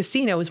 because the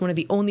casino is one of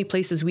the only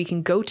places we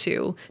can go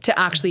to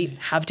actually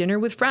have dinner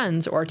with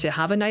friends or to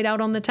have a night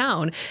out on the town.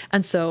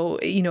 And so,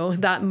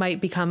 that might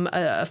become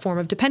a form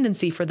of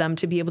dependency for them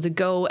to be able to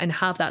go and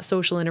have that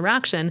social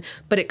interaction,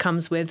 but it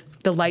comes with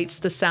the lights,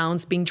 the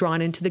sounds, being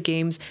drawn into the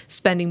games,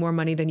 spending more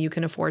money than you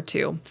can afford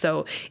to.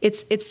 So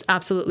it's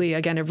absolutely,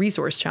 again, a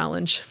resource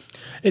challenge.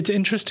 It's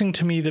interesting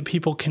to me that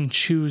people can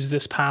choose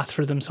this path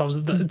for themselves.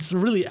 It's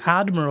really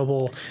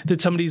admirable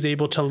that somebody's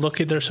able to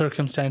look at their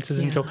circumstances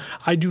and go,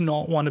 I do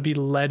not want to be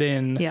let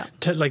in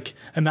to,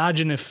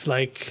 imagine if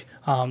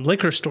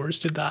liquor stores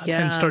did that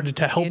and started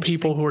to help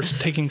people who are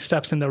taking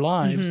steps in their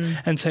lives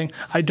and saying,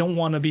 I don't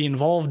want to be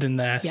involved in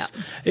this.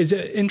 Is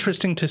it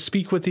interesting to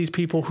speak with these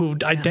people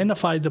who've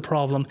identified the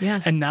problem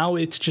and now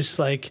it's just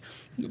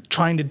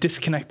trying to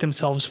disconnect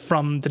themselves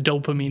from the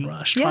dopamine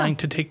rush, trying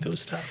to take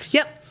those steps?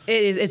 Yep.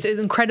 It's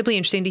incredibly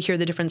interesting to hear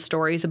the different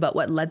stories about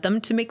what led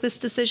them to make this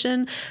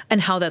decision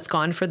and how that's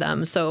gone for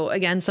them. So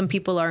again, some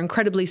people are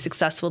incredibly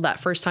successful that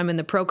first time in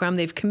the program.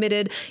 They've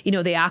committed,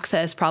 they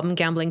access problem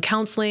gambling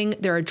counseling.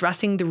 They're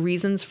addressing the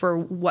reasons for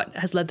what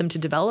has led them to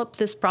develop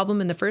this problem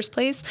in the first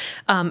place.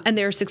 And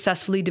they're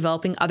successfully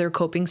developing other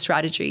coping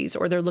strategies,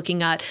 or they're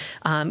looking at,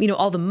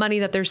 all the money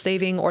that they're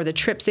saving, or the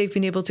trips they've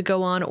been able to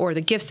go on, or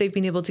the gifts they've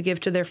been able to give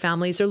to their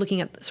families. They're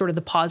looking at sort of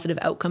the positive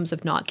outcomes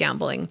of not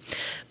gambling.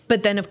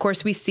 But then, of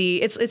course, we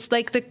see it's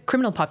like the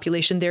criminal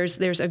population. There's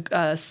a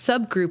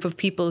subgroup of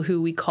people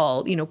who we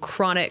call,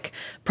 chronic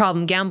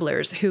problem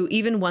gamblers, who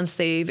even once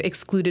they've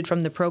excluded from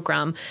the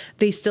program,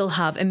 they still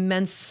have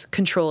immense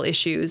control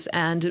issues.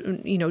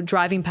 And,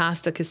 driving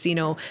past the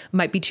casino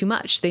might be too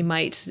much. They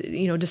might,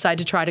 decide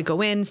to try to go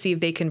in, see if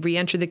they can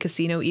re-enter the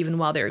casino even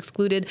while they're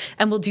excluded,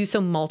 and will do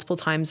so multiple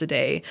times a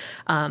day.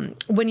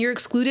 When you're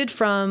excluded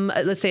from,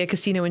 let's say, a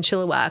casino in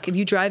Chilliwack, if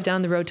you drive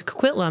down the road to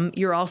Coquitlam,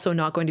 you're also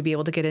not going to be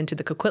able to get into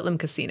the Coquitlam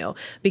casino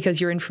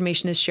because your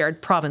information is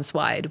shared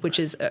province-wide, which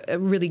is a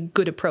really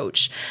good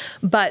approach.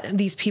 But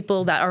these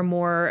people that are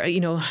more,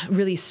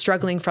 really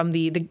struggling from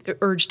the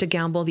urge to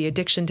gamble, the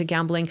addiction to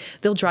gambling,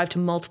 they'll drive to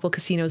multiple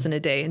casinos in a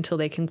day until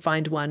they can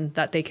find one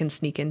that they can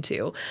sneak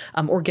into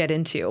or get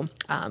into.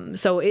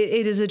 So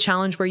it is a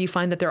challenge where you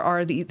find that there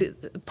are the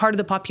part of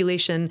the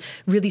population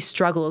really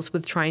struggles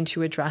with trying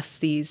to address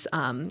these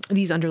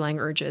underlying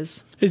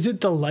urges. Is it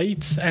the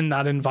lights and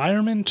that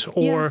environment,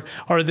 or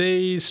are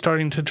they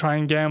starting to try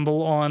and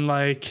gamble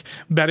on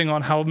betting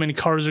on how many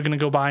cars are going to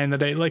go by in the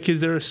day?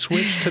 Is there a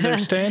switch to their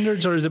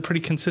standards, or is it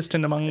pretty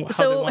consistent among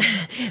how they want?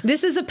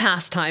 This is a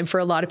pastime for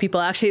a lot of people.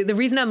 Actually, the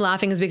reason I'm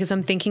laughing is because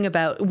I'm thinking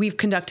about, we've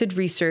conducted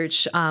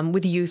research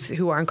with youth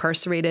who are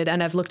incarcerated,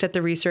 and I've looked at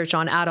the research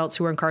on adults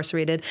who are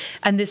incarcerated,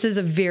 and this is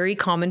a very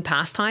common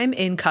pastime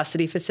in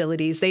custody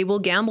facilities. They will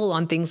gamble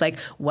on things like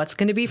what's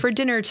going to be for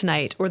dinner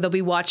tonight, or they'll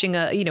be watching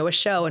a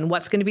show, and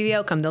what's going to be the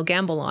outcome. They'll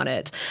gamble on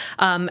it.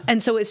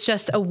 And so it's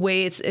just a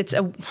way,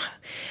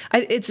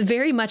 it's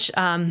very much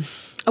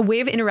a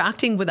way of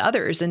interacting with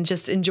others and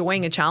just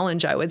enjoying a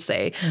challenge, I would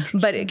say.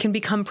 But it can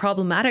become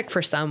problematic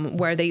for some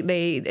where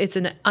it's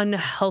an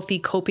unhealthy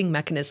coping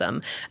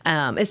mechanism,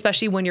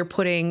 especially when you're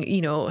putting,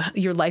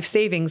 your life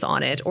savings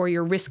on it or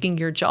you're risking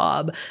your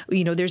job.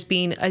 There's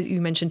been, as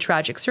you mentioned,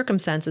 tragic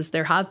circumstances.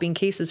 There have been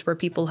cases where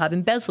people have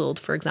embezzled,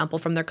 for example,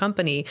 from their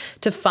company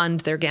to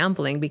fund their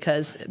gambling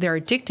because they're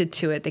addicted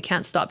to it. They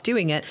can't stop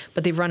doing it,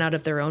 but they've run out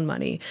of their own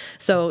money.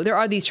 So there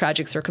are these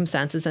tragic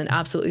circumstances, and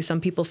absolutely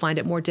some people find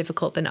it more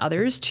difficult than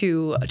others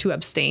to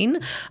abstain.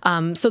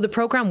 So the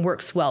program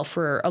works well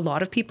for a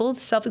lot of people,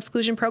 the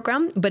self-exclusion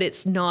program, but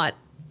it's not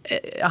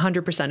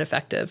 100%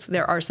 effective.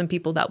 There are some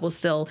people that will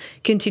still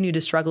continue to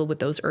struggle with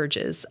those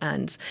urges,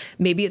 and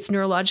maybe it's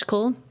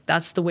neurological.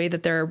 That's the way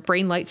that their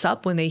brain lights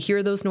up when they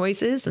hear those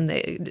noises, and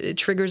it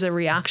triggers a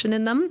reaction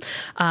in them.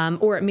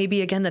 Or it may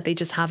be, again, that they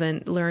just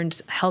haven't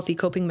learned healthy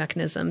coping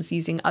mechanisms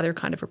using other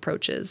kind of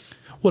approaches.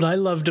 What I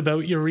loved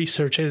about your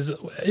research is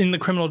in the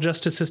criminal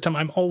justice system,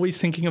 I'm always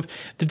thinking of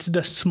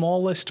the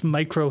smallest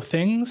micro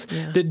things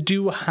that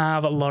do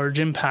have a large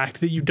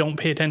impact that you don't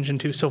pay attention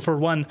to. So for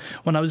one,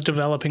 when I was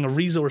developing a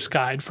resource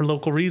guide for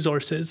local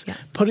resources,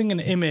 putting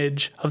an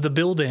image of the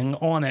building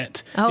on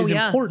it is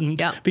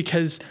important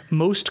because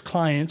most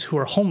clients who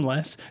are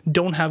homeless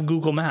don't have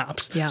Google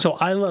Maps. So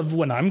I love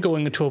when I'm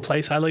going into a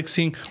place, I like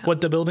seeing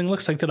what the building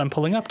looks like that I'm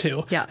pulling up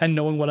to and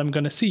knowing what I'm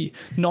going to see.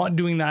 Not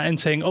doing that and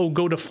saying, oh,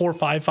 go to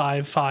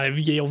 4555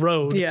 Yale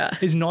Road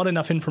is not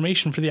enough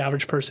information for the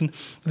average person.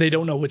 They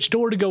don't know which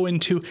door to go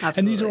into. Absolutely.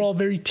 And these are all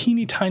very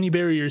teeny tiny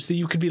barriers that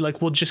you could be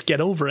like, well, just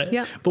get over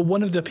it. But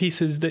one of the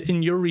pieces that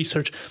in your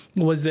research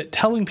was that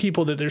telling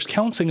people that there's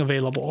counseling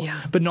available,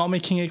 but not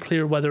making it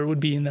clear whether it would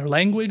be in their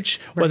language,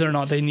 whether or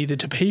not they needed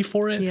to pay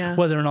for it,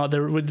 whether or not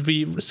there would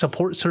be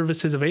support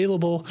services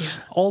available.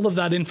 All of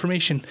that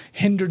information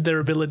hindered their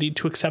ability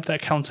to accept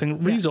that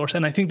counseling resource.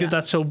 And I think that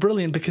that's so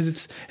brilliant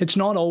because it's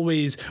not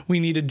always we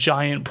need a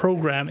giant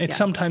program.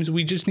 It's sometimes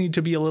we just need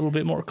to be a little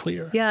bit more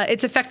clear. Yeah,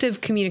 it's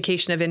effective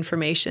communication of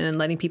information and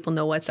letting people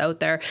know what's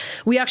out there.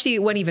 We actually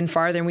went even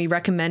farther and we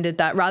recommended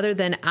that rather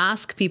than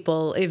ask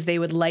people if they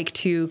would like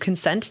to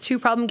consent to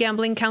problem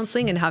gambling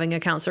counseling and having a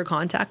counselor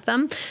contact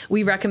them,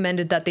 we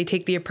recommended that they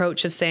take the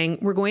approach of saying,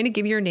 we're going to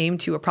give your name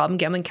to a problem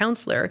gambling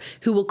counselor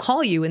who will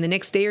call you in the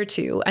next day or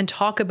two and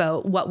talk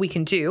about what we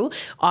can do.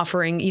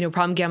 Offering,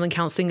 problem gambling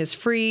counseling is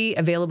free,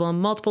 available in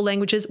multiple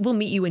languages. We'll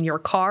meet you in your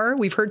car.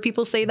 We've heard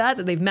people say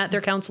that they've met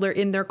their counselor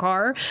in their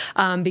car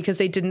because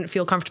they didn't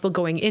feel comfortable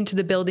going into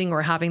the building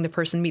or having the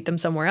person meet them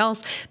somewhere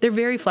else. They're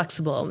very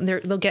flexible.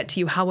 They'll get to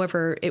you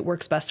however it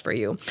works best for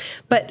you.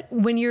 But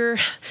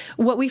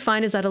what we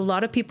find is that a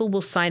lot of people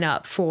will sign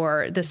up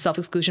for this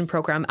self-exclusion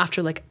program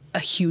after like a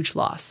huge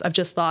loss. I've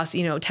just lost,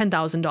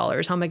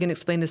 $10,000. How am I going to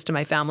explain this to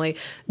my family?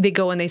 They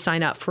go and they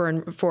sign up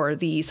for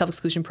the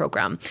self-exclusion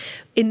program.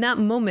 In that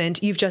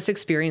moment, you've just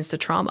experienced a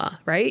trauma,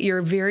 right?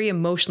 You're very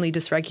emotionally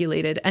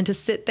dysregulated. And to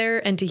sit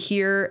there and to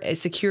hear a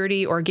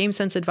security or a game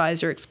sense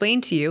advisor explain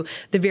to you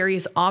the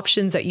various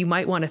options that you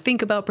might want to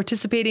think about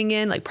participating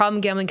in, like problem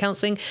gambling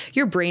counseling,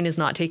 your brain is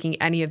not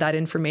taking any of that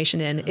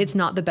information in. It's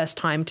not the best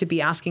time to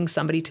be asking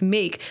somebody to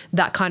make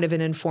that kind of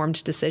an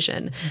informed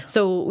decision.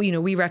 So,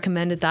 we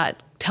recommended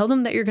that. Tell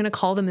them that you're going to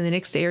call them in the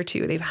next day or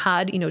two. They've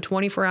had,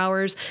 24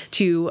 hours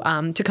to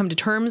come to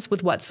terms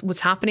with what's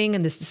happening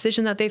and this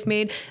decision that they've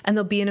made, and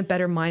they'll be in a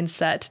better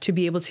mindset to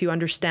be able to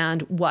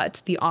understand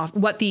what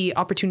the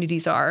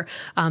opportunities are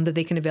that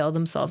they can avail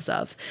themselves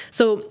of.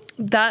 So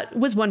that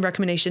was one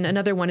recommendation.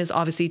 Another one is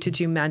obviously to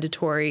do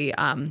mandatory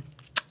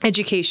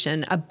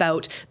education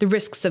about the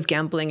risks of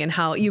gambling and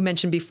how you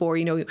mentioned before,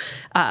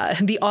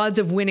 the odds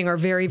of winning are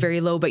very, very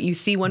low, but you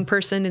see one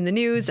person in the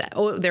news,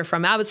 oh, they're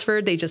from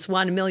Abbotsford, they just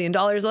won $1 million.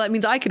 Well, that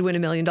means I could win $1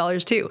 million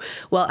too.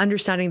 Well,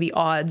 understanding the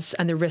odds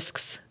and the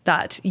risks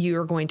that you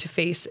are going to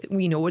face,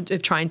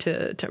 of trying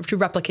to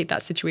replicate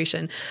that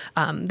situation.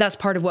 That's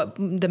part of what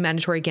the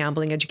mandatory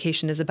gambling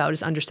education is about,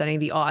 is understanding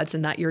the odds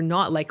and that you're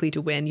not likely to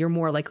win, you're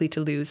more likely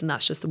to lose. And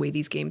that's just the way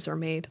these games are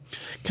made.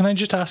 Can I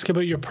just ask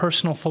about your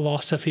personal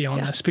philosophy on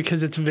this?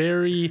 Because it's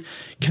very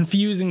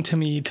confusing to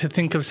me to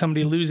think of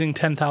somebody losing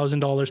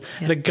 $10,000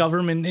 at a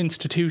government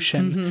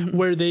institution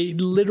where they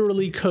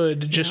literally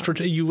could just,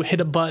 you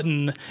hit a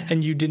button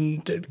and you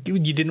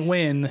didn't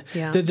win,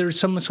 that there's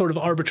some sort of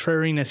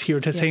arbitrariness here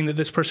to saying that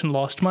this person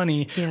lost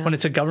money when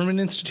it's a government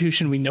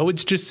institution. We know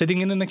it's just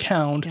sitting in an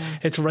account.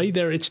 It's right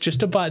there. It's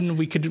just a button.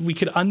 We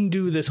could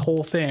undo this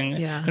whole thing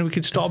and we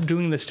could stop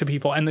doing this to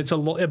people. And it's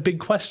a big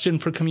question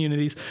for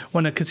communities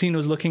when a casino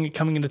is looking at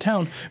coming into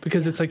town,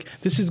 because it's like,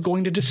 this is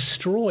going to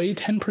destroy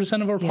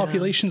 10% of our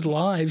population's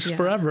lives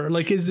forever.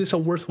 Like, is this a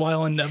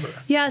worthwhile endeavor?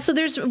 Yeah. So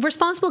there's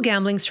responsible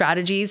gambling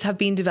strategies have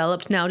been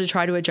developed now to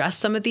try to address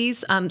some of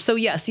these. So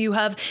yes,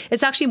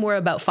 it's actually more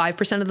about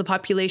 5% of the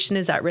population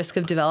is at risk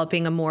of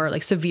developing a more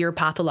like severe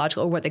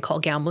pathological, or what they call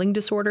gambling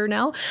disorder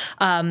now.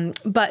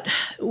 But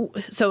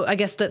so I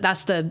guess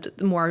that's the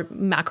more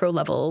macro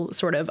level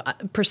sort of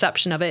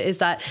perception of it, is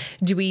that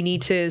do we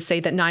need to say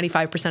that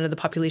 95% of the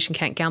population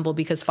can't gamble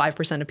because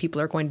 5% of people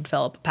are going to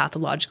develop a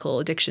pathological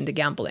addiction to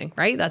gambling,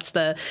 right? But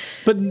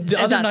the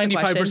other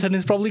 95%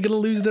 is probably going to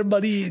lose their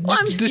money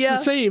just the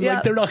same.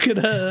 Like they're not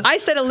going to... I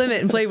set a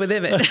limit and play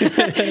within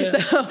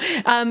it. So,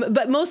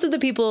 but most of the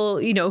people,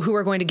 who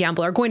are going to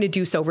gamble are going to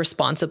do so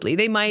responsibly.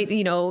 They might,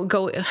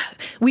 go...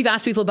 We've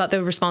asked people about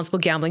the responsible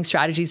gambling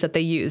strategies that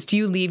they use. Do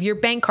you leave your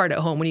bank card at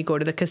home when you go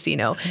to the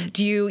casino?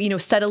 Do you,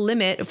 set a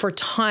limit for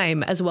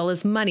time as well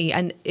as money?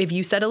 And if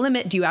you set a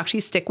limit, do you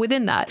actually stick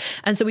within that?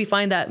 And so we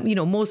find that,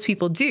 most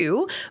people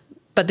do,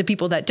 but the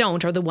people that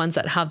don't are the ones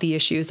that have the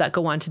issues that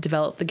go on to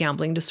develop the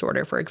gambling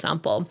disorder, for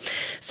example.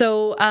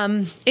 So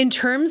in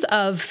terms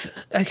of,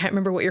 I can't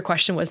remember what your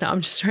question was now. I'm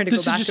just trying to go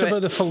back to it. This is just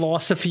about the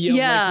philosophy of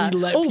we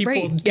let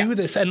people do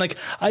this. And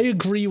I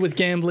agree with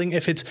gambling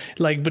if it's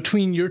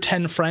between your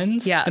 10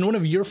 friends and one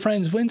of your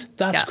friends wins,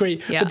 that's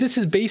great. But this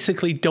is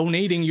basically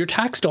donating your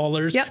tax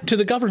dollars to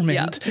the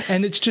government.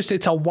 And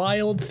it's a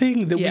wild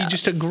thing that we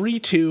just agree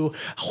to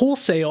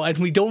wholesale. And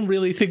we don't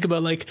really think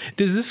about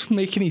does this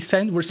make any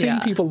sense? We're seeing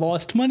people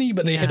lost money,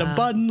 but they hit a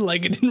button. It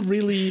didn't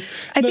really.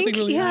 I think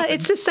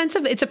it's a sense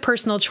of it's a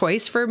personal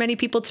choice for many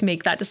people to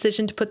make that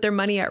decision to put their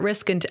money at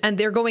risk, and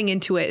they're going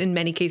into it in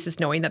many cases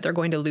knowing that they're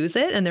going to lose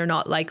it, and they're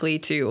not likely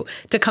to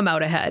come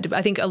out ahead.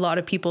 I think a lot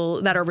of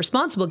people that are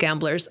responsible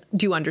gamblers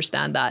do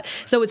understand that.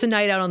 So it's a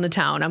night out on the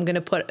town. I'm going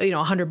to put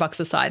 $100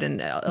 aside,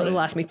 and it'll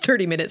last me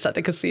 30 minutes at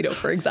the casino,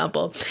 for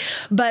example.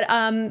 But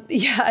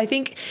I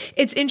think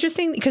it's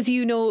interesting because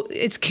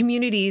it's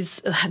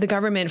communities, the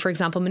government, for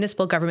example,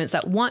 municipal governments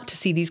that want to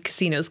see these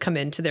casinos come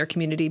into their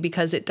community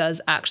because it does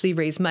actually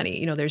raise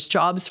money. There's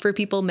jobs for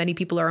people. Many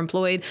people are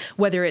employed,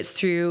 whether it's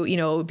through,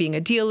 being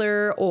a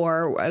dealer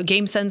or a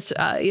GameSense,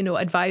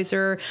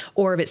 advisor,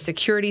 or if it's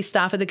security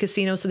staff at the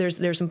casino. So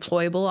there's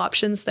employable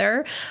options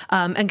there.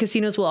 And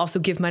casinos will also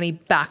give money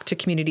back to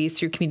communities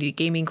through community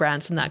gaming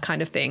grants and that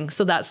kind of thing.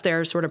 So that's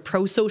their sort of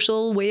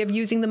pro-social way of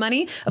using the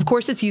money. Of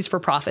course, it's used for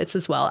profits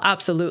as well.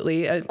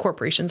 Absolutely.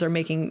 Corporations are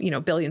making,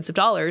 billions of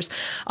dollars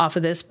off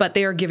of this, but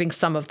they are giving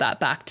some of that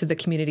back to the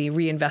community,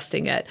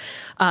 reinvesting it.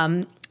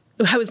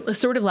 I was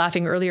sort of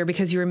laughing earlier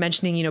because you were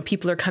mentioning,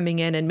 people are coming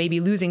in and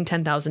maybe losing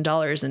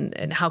 $10,000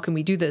 and how can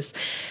we do this?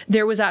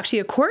 There was actually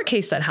a court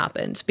case that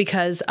happened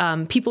because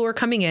people were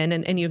coming in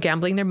and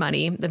gambling their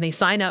money, then they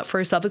sign up for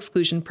a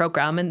self-exclusion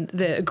program. And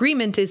the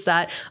agreement is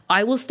that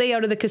I will stay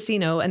out of the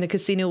casino and the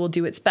casino will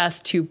do its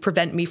best to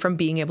prevent me from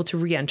being able to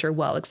re-enter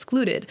while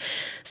excluded.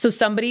 So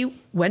somebody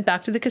went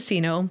back to the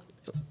casino,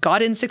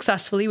 got in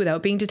successfully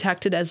without being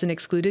detected as an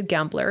excluded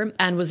gambler,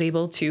 and was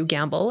able to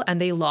gamble, and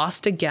they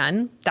lost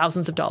again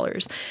thousands of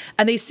dollars.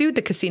 And they sued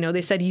the casino.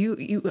 They said,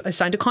 you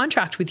signed a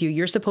contract with you.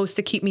 You're supposed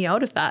to keep me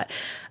out of that.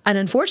 And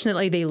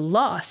unfortunately, they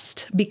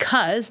lost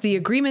because the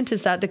agreement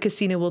is that the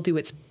casino will do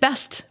its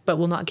best, but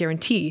will not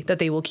guarantee that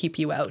they will keep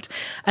you out.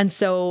 And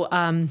so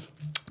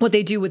what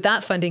they do with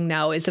that funding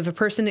now is if a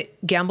person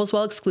gambles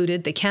while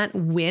excluded, they can't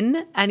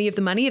win any of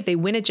the money. If they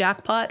win a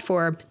jackpot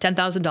for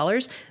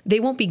 $10,000, they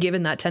won't be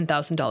given that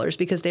 $10,000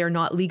 because they are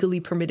not legally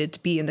permitted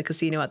to be in the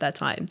casino at that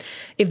time.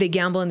 If they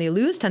gamble and they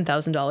lose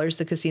 $10,000,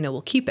 the casino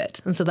will keep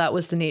it. And so that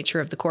was the nature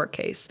of the court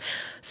case.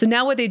 So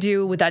now what they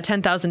do with that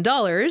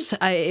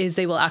 $10,000 is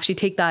they will actually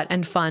take that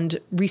and fund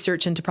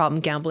research into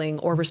problem gambling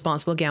or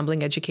responsible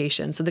gambling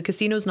education. So the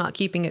casino's not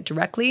keeping it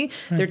directly.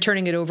 Right. They're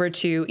turning it over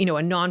to,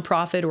 a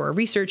nonprofit or a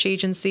research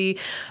agency.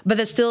 But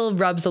that still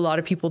rubs a lot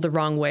of people the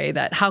wrong way,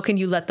 that how can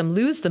you let them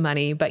lose the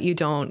money, but you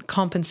don't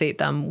compensate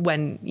them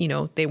when,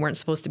 they weren't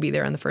supposed to be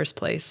there in the first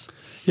place.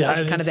 Yeah,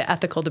 that's kind of the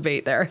ethical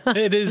debate there.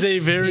 It is a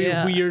very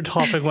weird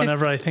topic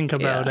whenever I think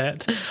about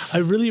it. I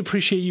really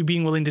appreciate you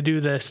being willing to do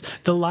this.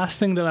 The last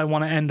thing that I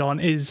want to end on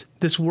is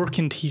this work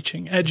in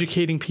teaching,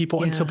 educating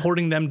people and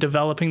supporting them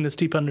developing this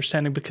deep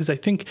understanding, because I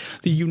think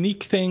the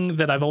unique thing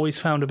that I've always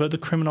found about the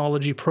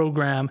criminology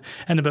program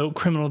and about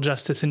criminal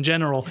justice in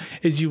general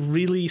is you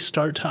really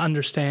start to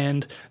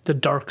understand the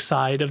dark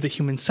side of the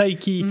human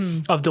psyche,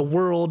 of the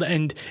world,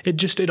 and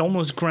it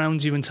almost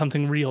grounds you in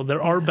something real.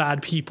 There are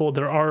bad people,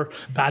 there are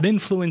bad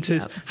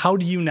influences. How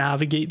do you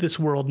navigate this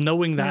world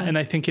knowing that? And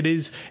I think it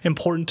is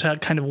important to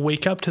kind of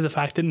wake up to the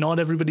fact that not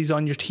everybody's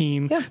on your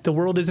team. The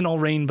world isn't all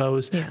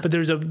rainbows, but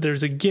there's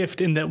a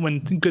gift in that when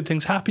good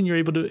things happen, you're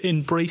able to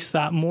embrace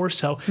that more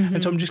so.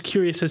 And so I'm just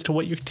curious as to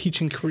what your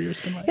teaching career has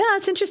been like. Yeah,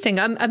 it's interesting.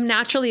 I'm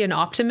naturally an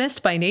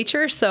optimist by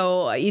nature.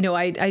 So,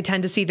 I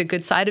tend to see the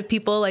good side of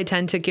people. I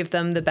tend to give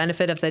them the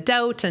benefit of the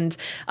doubt. And,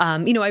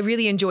 I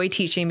really enjoy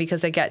teaching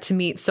because I get to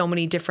meet so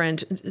many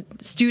different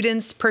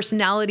students,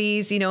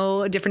 personalities,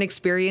 different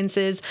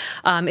experiences.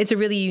 It's a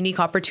really unique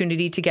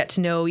opportunity to get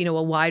to know,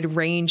 a wide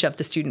range of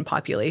the student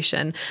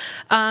population.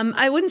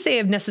 I wouldn't say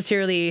I've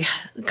necessarily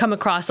come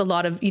across a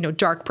lot of,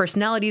 dark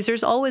personalities.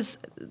 There's always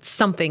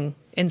something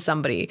in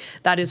somebody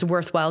that is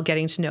worthwhile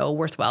getting to know,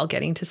 worthwhile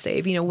getting to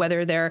save.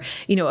 Whether they're,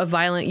 a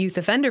violent youth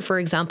offender, for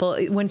example,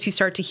 once you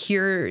start to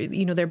hear,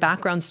 their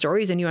background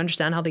stories and you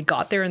understand how they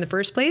got there in the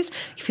first place,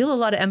 you feel a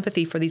lot of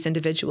empathy for these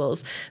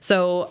individuals.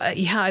 So,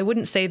 I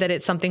wouldn't say that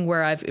it's something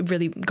where I've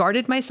really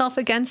guarded myself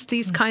against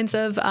these kinds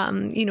of,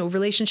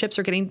 relationships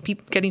or getting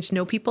to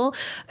know people.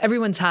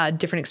 Everyone's had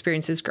different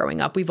experiences growing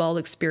up. We've all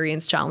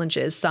experienced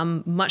challenges,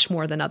 some much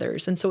more than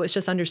others. And so it's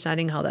just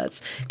understanding how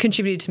that's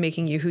contributed to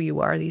making you who you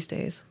are these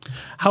days.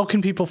 How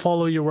can people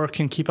follow your work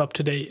and keep up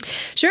to date?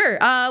 Sure.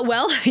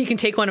 Well, you can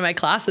take one of my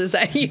classes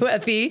at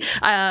UFE.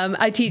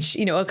 I teach,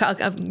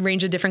 a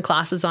range of different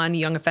classes on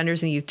young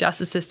offenders in the youth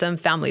justice system,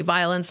 family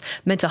violence,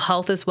 mental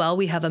health as well.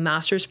 We have a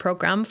master's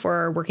program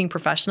for working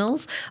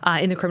professionals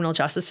in the criminal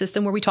justice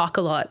system where we talk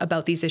a lot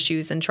about these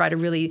issues and try to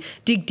really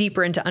dig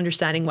deeper into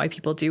understanding why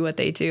people do what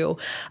they do.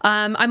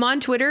 I'm on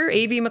Twitter.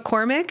 AV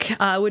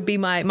McCormick would be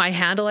my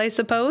handle, I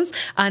suppose.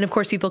 And of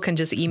course, people can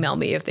just email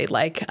me if they'd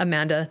like,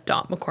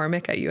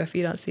 amanda.mccormick@UFE.ca.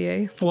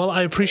 Well,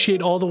 I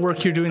appreciate all the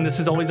work you're doing. This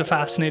is always a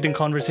fascinating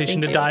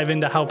conversation to dive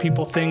into how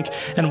people think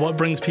and what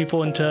brings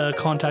people into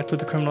contact with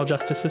the criminal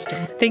justice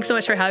system. Thanks so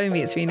much for having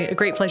me. It's been a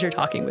great pleasure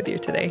talking with you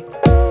today.